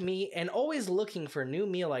you're like me and always looking for new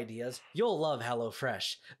meal ideas, you'll love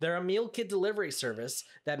HelloFresh. They're a meal kit delivery service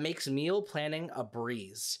that makes meal planning a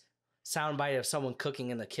breeze. Soundbite of someone cooking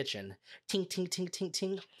in the kitchen. Ting, ting, ting, ting,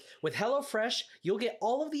 ting. With HelloFresh, you'll get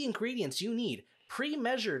all of the ingredients you need,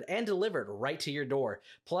 pre-measured and delivered right to your door.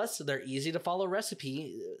 Plus, their easy-to-follow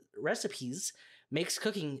recipes makes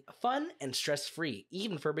cooking fun and stress-free,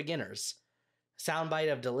 even for beginners.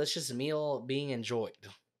 Soundbite of delicious meal being enjoyed.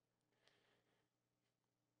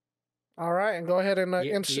 All right, and go ahead and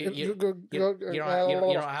You don't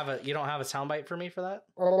have a soundbite for me for that?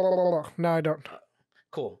 No, I don't.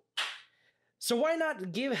 Cool. So why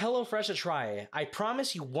not give HelloFresh a try? I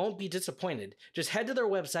promise you won't be disappointed. Just head to their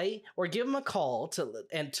website or give them a call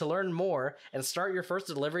to learn more and start your first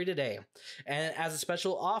delivery today. And as a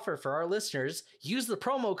special offer for our listeners, use the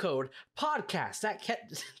promo code podcast at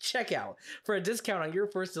checkout for a discount on your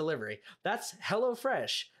first delivery. That's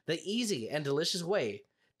HelloFresh, the easy and delicious way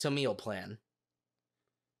to meal plan.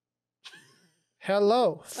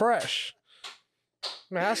 Hello, fresh.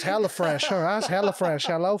 Man, that's hella fresh. Huh? That's hella fresh.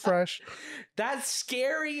 Hello, fresh. That's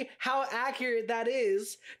scary how accurate that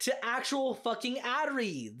is to actual fucking ad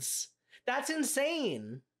reads. That's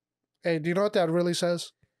insane. Hey, do you know what that really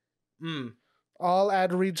says? All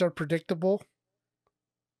ad reads are predictable.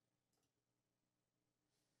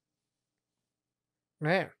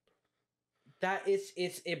 Man. That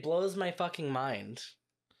it blows my fucking mind.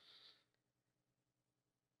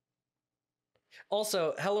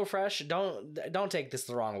 Also, HelloFresh, don't take this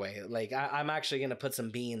the wrong way. Like, I'm actually gonna put some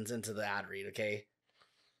beans into the ad read, okay?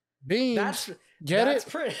 Beans. That's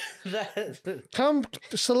pretty. Come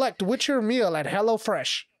select which your meal at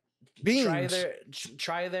HelloFresh. Beans.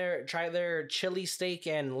 Try their chili steak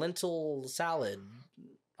and lentil salad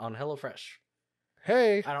on HelloFresh.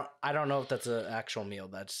 Hey. I don't know if that's an actual meal.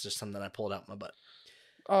 That's just something I pulled out my butt.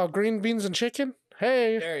 Green beans and chicken.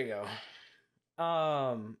 Hey. There you go.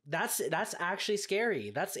 That's actually scary.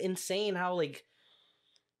 That's insane how, like,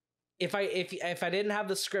 if I didn't have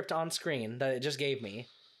the script on screen that it just gave me,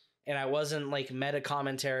 and I wasn't like meta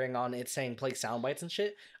commentating on it saying play sound bites and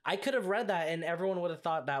shit, I could have read that and everyone would have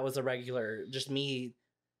thought that was a regular just me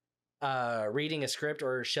reading a script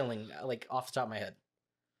or shilling like off the top of my head.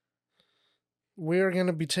 We're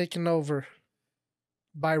gonna be taken over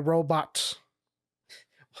by robots.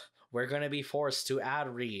 we're going to be forced to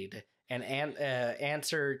ad read and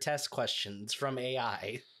answer test questions from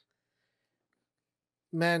AI.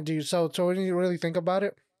 Man, dude. So when you really think about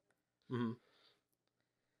it, Mm-hmm.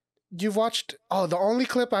 you've watched. Oh, the only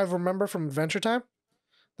clip I remember from Adventure Time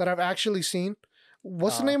that I've actually seen.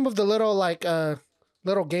 What's the name of the little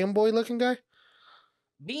little Game Boy looking guy?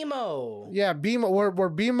 BMO. Yeah, BMO. Where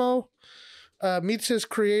BMO meets his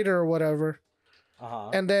creator or whatever,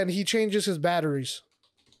 and then he changes his batteries.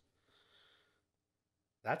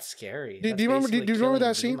 That's scary. Do you remember? Do you remember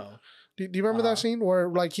that scene? Do you remember that scene where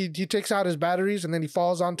like he takes out his batteries and then he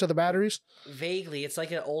falls onto the batteries? Vaguely, it's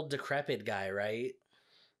like an old decrepit guy, right?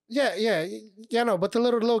 Yeah. No, but the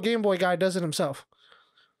little Game Boy guy does it himself.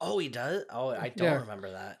 Oh, he does? Oh, I don't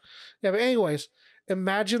remember that. Yeah, but anyways,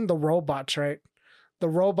 imagine the robots, right? The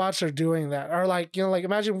robots are doing that. Or like, like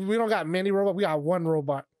imagine we don't got many robots, we got one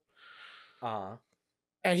robot.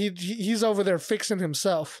 And he's over there fixing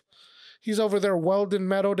himself. He's over there welding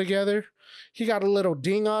metal together. He got a little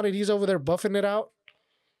ding on it. He's over there buffing it out.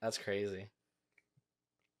 That's crazy.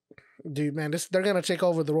 Dude, man, they're gonna take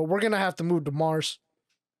over the world. We're gonna have to move to Mars.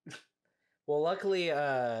 Well, luckily,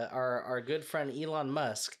 our good friend Elon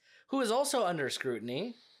Musk, who is also under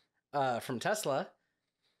scrutiny, from Tesla,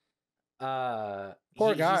 Poor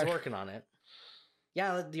guy. he's working on it.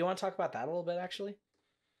 Yeah, do you want to talk about that a little bit? Actually,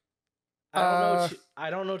 I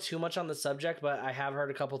don't know too much on the subject, but I have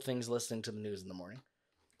heard a couple things listening to the news in the morning.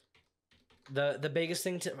 The biggest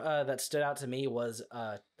thing that stood out to me was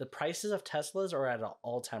the prices of Teslas are at an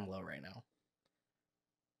all-time low right now,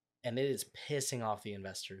 and it is pissing off the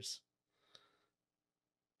investors.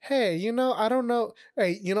 Hey, I don't know.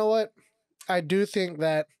 Hey, you know what? I do think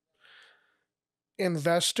that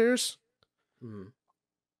investors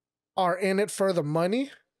are in it for the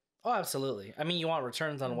money. Oh, absolutely. I mean, you want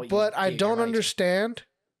returns on what you. But I don't understand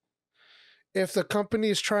if the company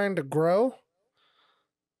is trying to grow,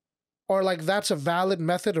 or like that's a valid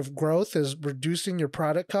method of growth, is reducing your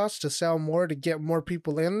product costs to sell more to get more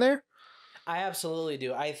people in there. I absolutely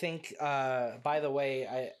do. I think, by the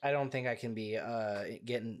way, I don't think I can be I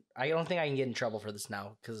don't think I can get in trouble for this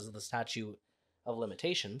now because of the statute of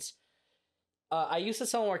limitations. I used to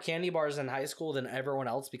sell more candy bars in high school than everyone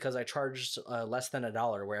else because I charged less than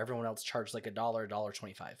 $1, where everyone else charged like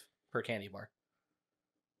 $1.25 per candy bar.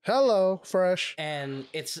 Hello, fresh. And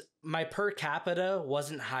my per capita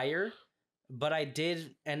wasn't higher, but I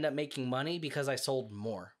did end up making money because I sold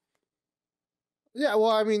more. Yeah,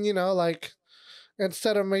 well, I mean, like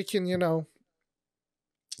instead of making,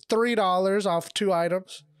 $3 off 2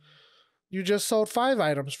 items, you just sold 5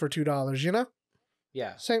 items for $2,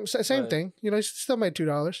 Yeah. Same thing. You still made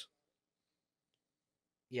 $2.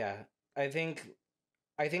 Yeah. I think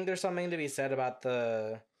there's something to be said about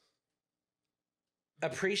the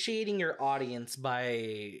appreciating your audience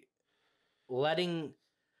by letting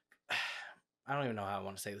I don't even know how I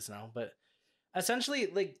want to say this now, but essentially,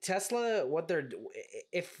 like Tesla,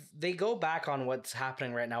 if they go back on what's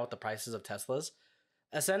happening right now with the prices of Teslas,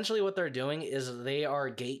 essentially what they're doing is they are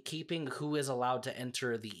gatekeeping who is allowed to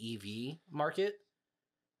enter the EV market.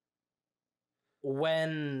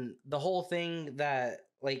 When the whole thing that,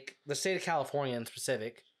 like, the state of California in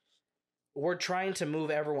specific, we're trying to move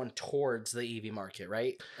everyone towards the EV market,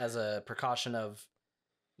 right? As a precaution of,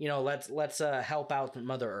 let's help out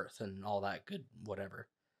Mother Earth and all that good whatever.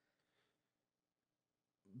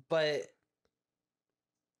 But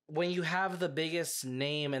when you have the biggest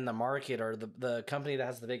name in the market, or the company that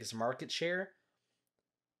has the biggest market share,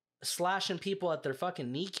 slashing people at their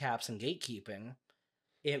fucking kneecaps and gatekeeping,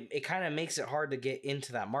 it kind of makes it hard to get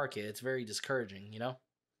into that market. It's very discouraging,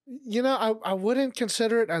 I wouldn't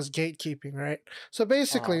consider it as gatekeeping, right? So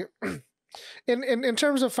basically, in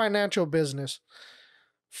terms of financial business,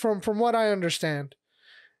 from what I understand,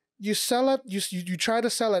 you sell it, you try to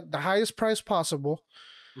sell at the highest price possible.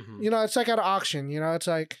 Mm-hmm. It's like at an auction. It's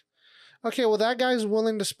like, okay, well, that guy's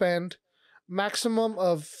willing to spend maximum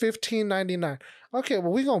of $15.99. Okay,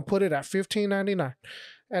 well, we're gonna put it at $15.99.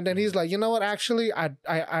 And then he's like, you know what? Actually, I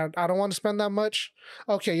don't want to spend that much.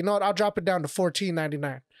 Okay, you know what? I'll drop it down to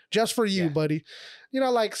 $14.99 just for you, buddy.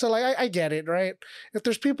 I get it, right? If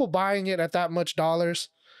there's people buying it at that much dollars,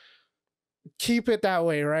 keep it that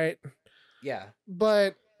way, right? Yeah.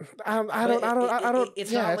 But I don't.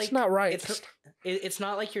 It's not like, it's not right. It's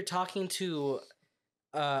not like you're talking to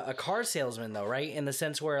a car salesman, though, right? In the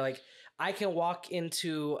sense where, like, I can walk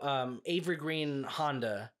into Avery Green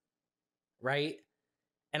Honda, right?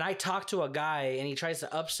 And I talk to a guy and he tries to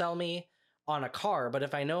upsell me on a car. But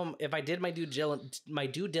if I did my due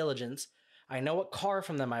diligence, I know what car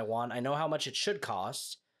from them I want. I know how much it should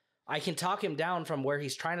cost. I can talk him down from where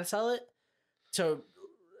he's trying to sell it to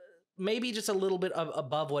maybe just a little bit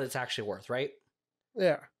above what it's actually worth, right?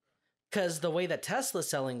 Yeah. Because the way that Tesla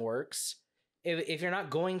selling works, if you're not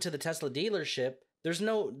going to the Tesla dealership, there's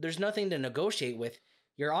nothing to negotiate with.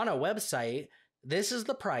 You're on a website. This is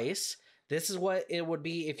the price. This is what it would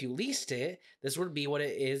be if you leased it. This would be what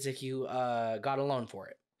it is if you got a loan for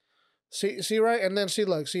it. See, right, and then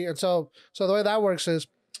look, and so the way that works is,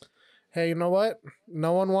 hey, you know what?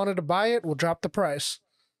 No one wanted to buy it. We'll drop the price.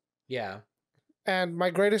 Yeah. And my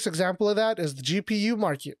greatest example of that is the GPU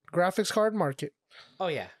market, graphics card market. Oh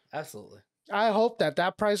yeah, absolutely. I hope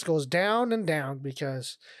that price goes down and down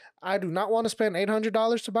because I do not want to spend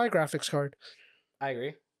 $800 to buy a graphics card. I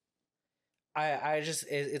agree. I just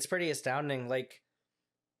it's pretty astounding. Like,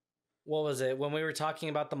 what was it when we were talking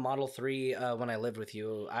about the Model 3 when I lived with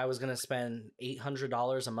you? I was gonna spend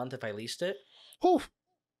 $800 a month if I leased it. Whew.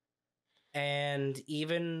 And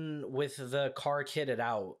even with the car kitted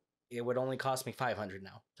out, it would only cost me $500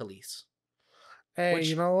 now to lease. Hey, which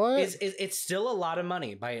you know what? It's still a lot of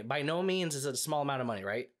money. By no means is it a small amount of money,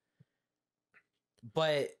 right?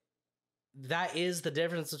 But that is the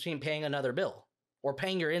difference between paying another bill or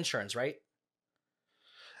paying your insurance, right?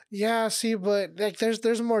 Yeah, see, but like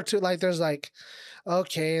there's more to, like, there's like,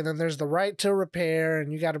 okay, and then there's the right to repair,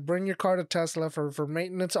 and you got to bring your car to Tesla for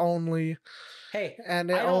maintenance only. Hey,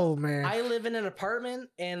 and oh man, I live in an apartment,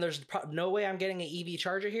 and there's no way I'm getting an EV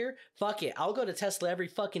charger here. Fuck it, I'll go to Tesla every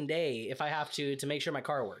fucking day if I have to make sure my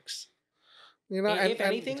car works. You know, and if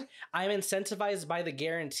anything, I'm incentivized by the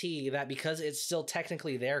guarantee that because it's still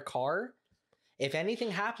technically their car, if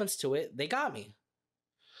anything happens to it, they got me.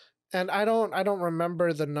 And I don't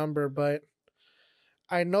remember the number, but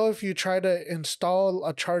I know if you try to install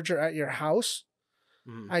a charger at your house,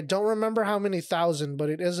 I don't remember how many thousand, but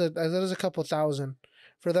it is a couple thousand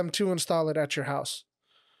for them to install it at your house.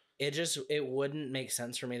 It wouldn't make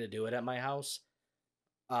sense for me to do it at my house.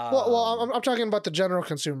 Well, I'm talking about the general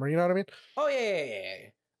consumer. You know what I mean? Oh yeah.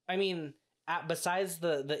 I mean, besides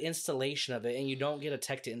the installation of it, and you don't get a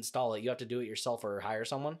tech to install it, you have to do it yourself or hire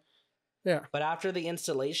someone. Yeah. But after the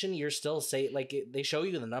installation, you're still they show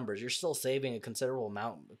you the numbers. You're still saving a considerable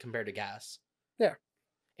amount compared to gas. Yeah.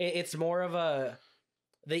 It's more of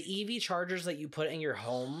the EV chargers that you put in your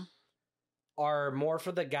home are more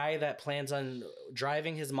for the guy that plans on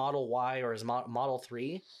driving his Model Y or his Model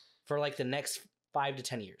 3 for like the next 5 to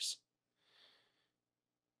 10 years.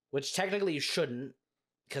 Which technically you shouldn't,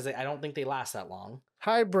 because I don't think they last that long.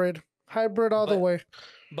 Hybrid all the way.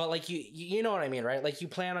 But like you know what I mean, right? Like you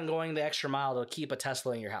plan on going the extra mile to keep a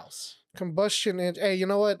Tesla in your house. Combustion engine. Hey, you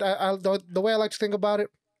know what? The way I like to think about it,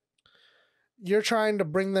 you're trying to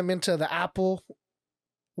bring them into the Apple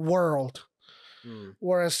world,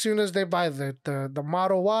 where as soon as they buy the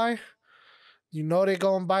Model Y, you know they're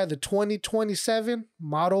going to buy the 2027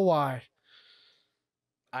 Model Y.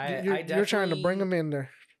 You're trying to bring them in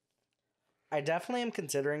there. I definitely am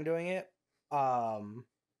considering doing it.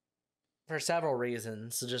 For several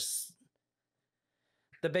reasons. So just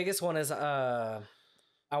the biggest one is I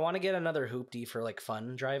want to get another hoopty for like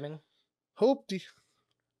fun driving. Hoopty.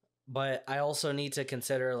 But I also need to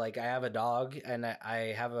consider, like, I have a dog and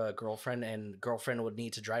I have a girlfriend, and girlfriend would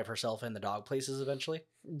need to drive herself in the dog places eventually.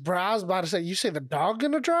 Bro, I was about to say, you say the dog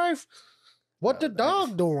gonna drive? What the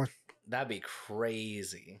dog doing? That'd be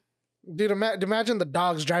crazy. Dude, imagine the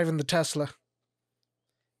dog's driving the Tesla.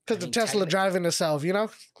 Because the Tesla driving itself, you know?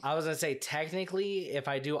 I was going to say, technically, if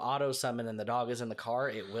I do auto summon and the dog is in the car,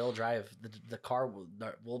 it will drive. The car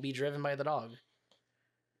will be driven by the dog.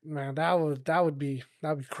 Man, that would be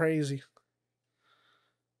crazy.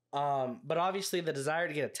 But obviously the desire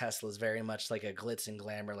to get a Tesla is very much like a glitz and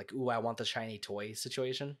glamour, like, ooh, I want the shiny toy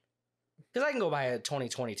situation. Because I can go buy a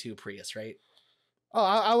 2022 Prius, right? Oh,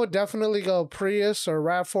 I would definitely go Prius or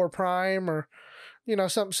RAV4 Prime, or, you know,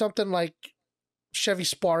 something like Chevy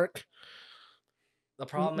Spark. The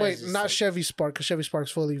problem is not like Chevy Spark, because Chevy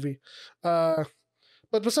Spark's full EV.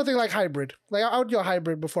 But something like hybrid. Like, I would go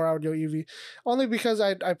hybrid before I would go EV. Only because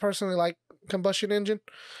I personally like combustion engine.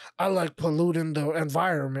 I like polluting the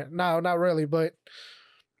environment. No, not really, but,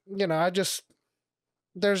 you know,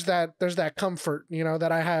 there's that comfort, you know,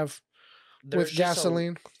 that I have with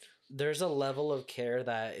gasoline. There's a level of care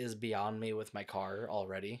that is beyond me with my car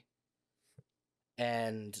already.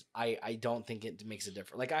 And I don't think it makes a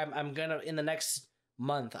difference. Like, I'm gonna, in the next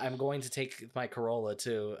month, I'm going to take my Corolla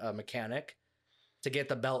to a mechanic to get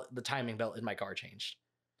the timing belt in my car changed.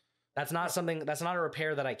 That's not a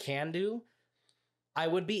repair that I can do. I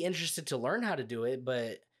would be interested to learn how to do it,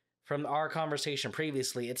 but from our conversation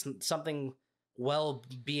previously, it's something well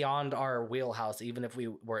beyond our wheelhouse, even if we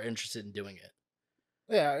were interested in doing it.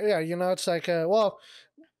 Yeah, you know, it's like, well,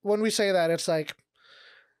 when we say that, it's like,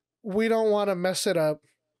 we don't want to mess it up,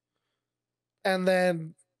 and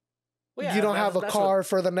then Well, yeah, you don't have a that's car what,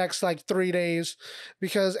 for the next like 3 days,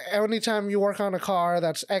 because anytime you work on a car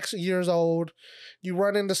that's X years old, you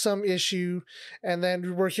run into some issue, and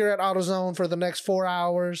then we're here at AutoZone for the next 4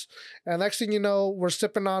 hours, and next thing you know, we're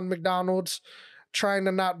sipping on McDonald's, trying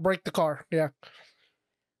to not break the car. Yeah,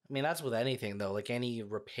 I mean, that's with anything though. Like any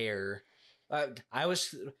repair, I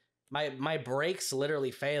was my brakes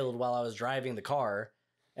literally failed while I was driving the car,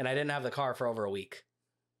 and I didn't have the car for over a week.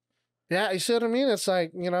 yeah, you see what I mean? It's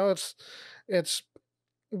like, it's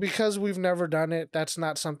because we've never done it. That's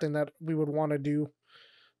not something that we would want to do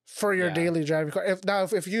for your Yeah, daily driving car.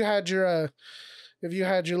 If you had your if you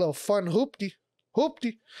had your little fun hoopty,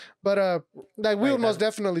 but like we right. would most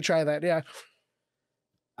definitely try that. Yeah,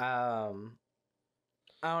 Um,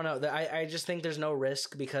 I don't know. I just think there's no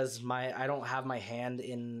risk because I don't have my hand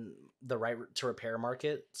in the right to repair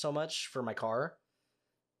market so much for my car,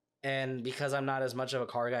 and because I'm not as much of a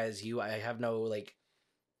car guy as you, I have no like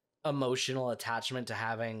emotional attachment to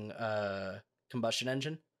having a combustion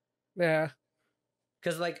engine. yeah.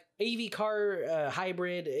 Because like AV car,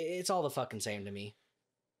 hybrid, it's all the fucking same to me.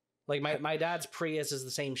 Like my dad's Prius is the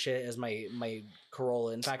same shit as my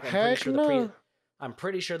Corolla. In fact, Heck no. I'm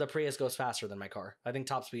pretty sure the Prius goes faster than my car. I think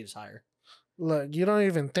top speed is higher. Look, you don't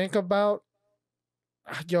even think about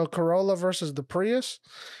your Corolla versus the Prius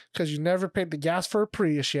because you never paid the gas for a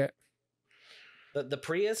Prius yet. The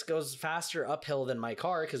Prius goes faster uphill than my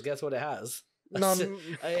car because guess what it has? No,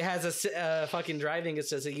 It has a fucking driving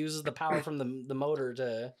assist. It uses the power from the motor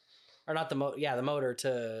to, or not the the motor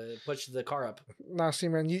to push the car up. no, see,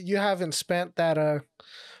 man, you haven't spent that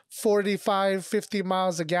 45, 50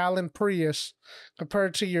 miles a gallon Prius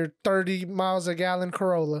compared to your 30 miles a gallon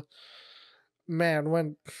Corolla. Man,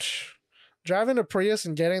 when driving a Prius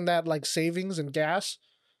and getting that like savings in gas,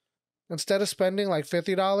 instead of spending like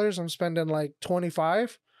 $50, I'm spending like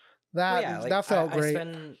 25. Well, yeah, like That felt great.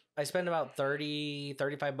 I spend about 30,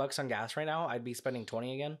 35 bucks on gas right now. I'd be spending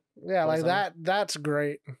 20 again. Yeah, like that's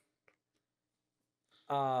great.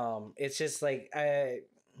 It's just like I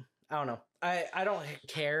don't know. I don't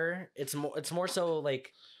care. It's more so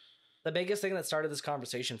like the biggest thing that started this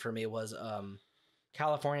conversation for me was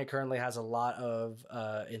California currently has a lot of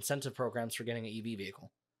incentive programs for getting an EV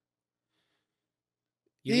vehicle.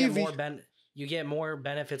 You get more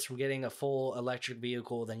benefits from getting a full electric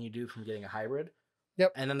vehicle than you do from getting a hybrid.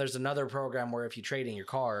 Yep. And then there's another program where if you trade in your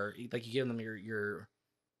car, like you give them your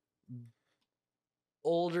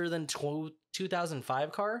older than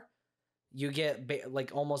 2005 car, you get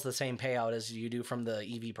like almost the same payout as you do from the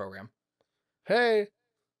EV program. Hey.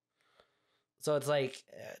 So it's like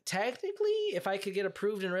technically, if I could get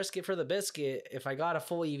approved and risk it for the biscuit, if I got a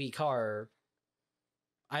full EV car,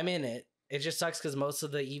 I'm in it. It just sucks because most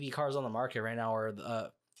of the EV cars on the market right now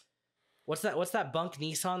are what's that bunk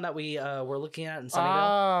Nissan that we were looking at in Sunnyvale?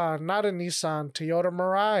 Ah, not a Nissan, Toyota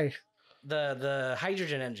Mirai. The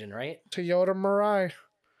hydrogen engine, right? Toyota Mirai.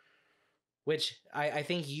 Which I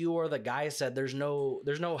think you or the guy said there's no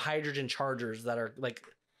hydrogen chargers that are like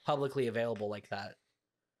publicly available like that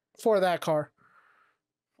For that car.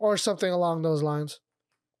 Or something along those lines.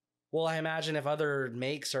 Well, I imagine if other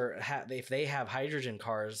makes if they have hydrogen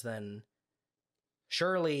cars, then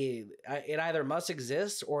surely it either must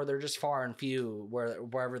exist or they're just far and few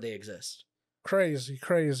wherever they exist. Crazy.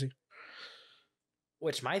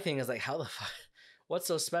 Which my thing is like, how the fuck? What's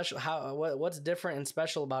so special? What's different and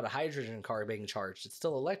special about a hydrogen car being charged? It's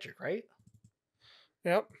still electric, right?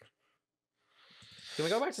 Yep. Can we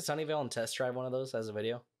go back to Sunnyvale and test drive one of those as a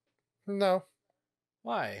video? No.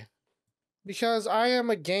 Why? Because I am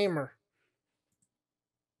a gamer.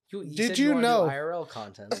 Did you know IRL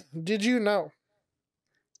content? Did you know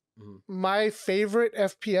my favorite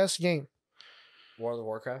FPS game? World of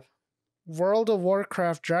Warcraft? World of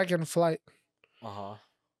Warcraft Dragonflight.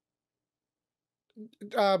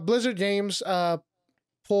 Blizzard Games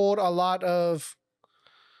pulled a lot of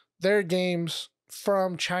their games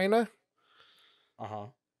from China.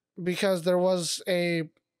 Because there was a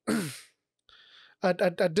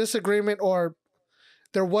disagreement, or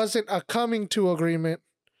there wasn't a coming to agreement,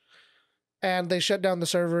 and they shut down the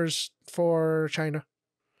servers for China.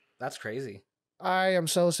 That's crazy. I am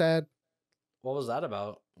so sad. What was that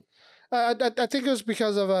about? I think it was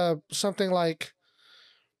because of something like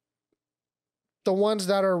the ones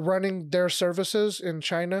that are running their services in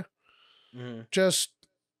China. Just,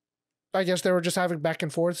 I guess they were just having back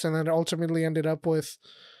and forths, and then ultimately ended up with,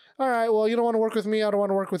 all right, well, you don't want to work with me, I don't want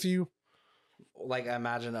to work with you. Like, I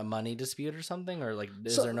imagine a money dispute or something, or like,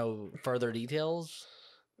 is there no further details?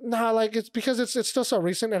 Nah, like it's because it's still so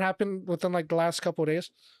recent. It happened within like the last couple of days.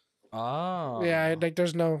 Oh. Yeah, like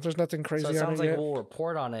there's nothing crazy. So it on sounds it like yet. we'll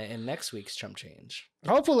report on it in next week's Chump Change.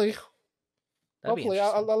 Hopefully, That'd be hopefully. I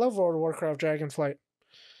interesting. love World of Warcraft Dragonflight.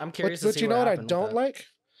 I'm curious to But see you what know what I happened with don't that. like?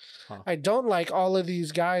 Huh. I don't like all of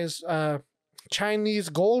these guys, Chinese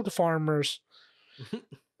gold farmers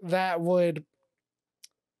that would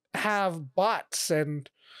have bots and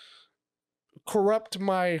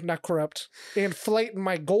inflate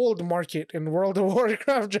my gold market in World of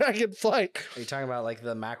Warcraft Dragonflight. Are you talking about like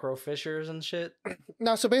the macro fishers and shit?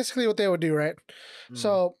 Now, so basically what they would do, right? Mm.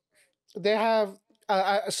 So they have,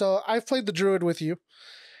 so I've played the druid with you,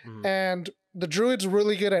 and the druid's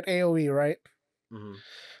really good at AoE, right? Mm-hmm.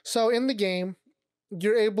 So in the game,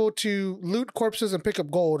 you're able to loot corpses and pick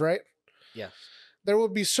up gold, right? Yeah. There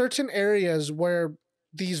would be certain areas where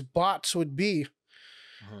these bots would be.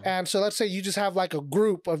 And so let's say you just have like a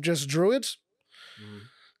group of just druids,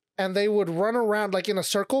 and they would run around like in a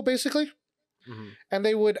circle, basically, and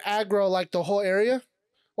they would aggro like the whole area,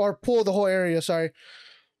 or pull the whole area, sorry,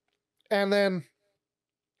 and then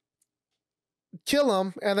kill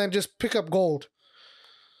them, and then just pick up gold.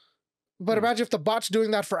 But imagine if the bot's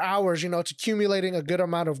doing that for hours, it's accumulating a good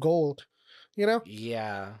amount of gold,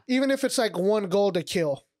 Yeah. Even if it's like 1 gold a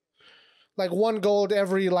kill, like 1 gold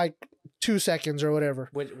every like 2 seconds or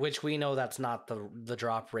whatever. Which we know that's not the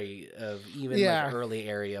drop rate of even like early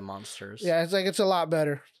area monsters. Yeah, it's a lot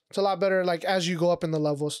better. It's a lot better like as you go up in the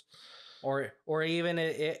levels. Or even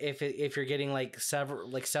if you're getting like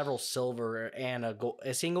several silver and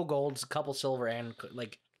a single gold, a couple silver and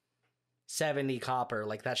like 70 copper,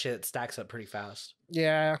 like that shit stacks up pretty fast.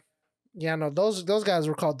 Yeah. Yeah, no, those guys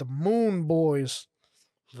were called the Moon Boys.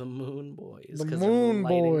 The Moon Boys. The Moon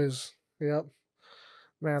Boys. Yep.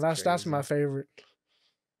 Man, that's my favorite.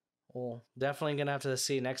 Well, definitely gonna have to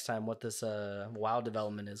see next time what this WoW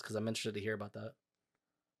development is, because I'm interested to hear about that.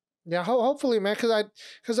 Yeah, hopefully, man,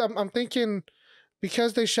 because I'm thinking,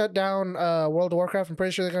 because they shut down World of Warcraft, I'm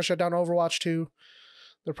pretty sure they're gonna shut down Overwatch 2.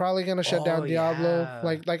 They're probably gonna shut down Diablo,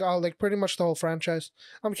 like pretty much the whole franchise.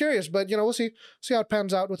 I'm curious, but we'll see how it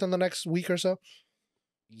pans out within the next week or so.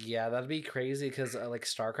 Yeah, that'd be crazy, because like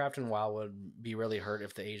StarCraft and WoW would be really hurt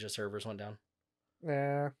if the Asia servers went down.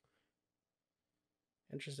 Yeah.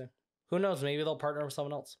 Interesting. Who knows? Maybe they'll partner with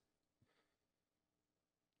someone else.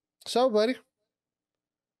 So, buddy,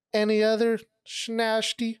 any other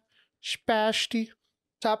snashty, spashty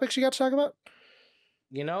topics you got to talk about?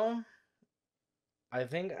 I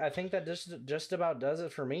think that just about does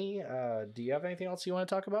it for me. Do you have anything else you want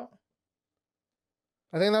to talk about?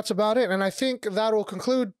 I think that's about it, and I think that will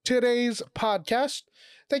conclude today's podcast.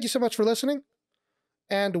 Thank you so much for listening,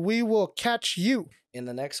 and we will catch you in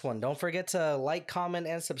the next one. Don't forget to like, comment,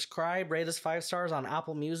 and subscribe. Rate us 5 stars on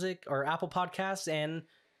Apple Music or Apple Podcasts and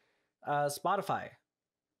Spotify.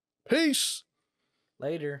 Peace.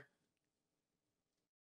 Later.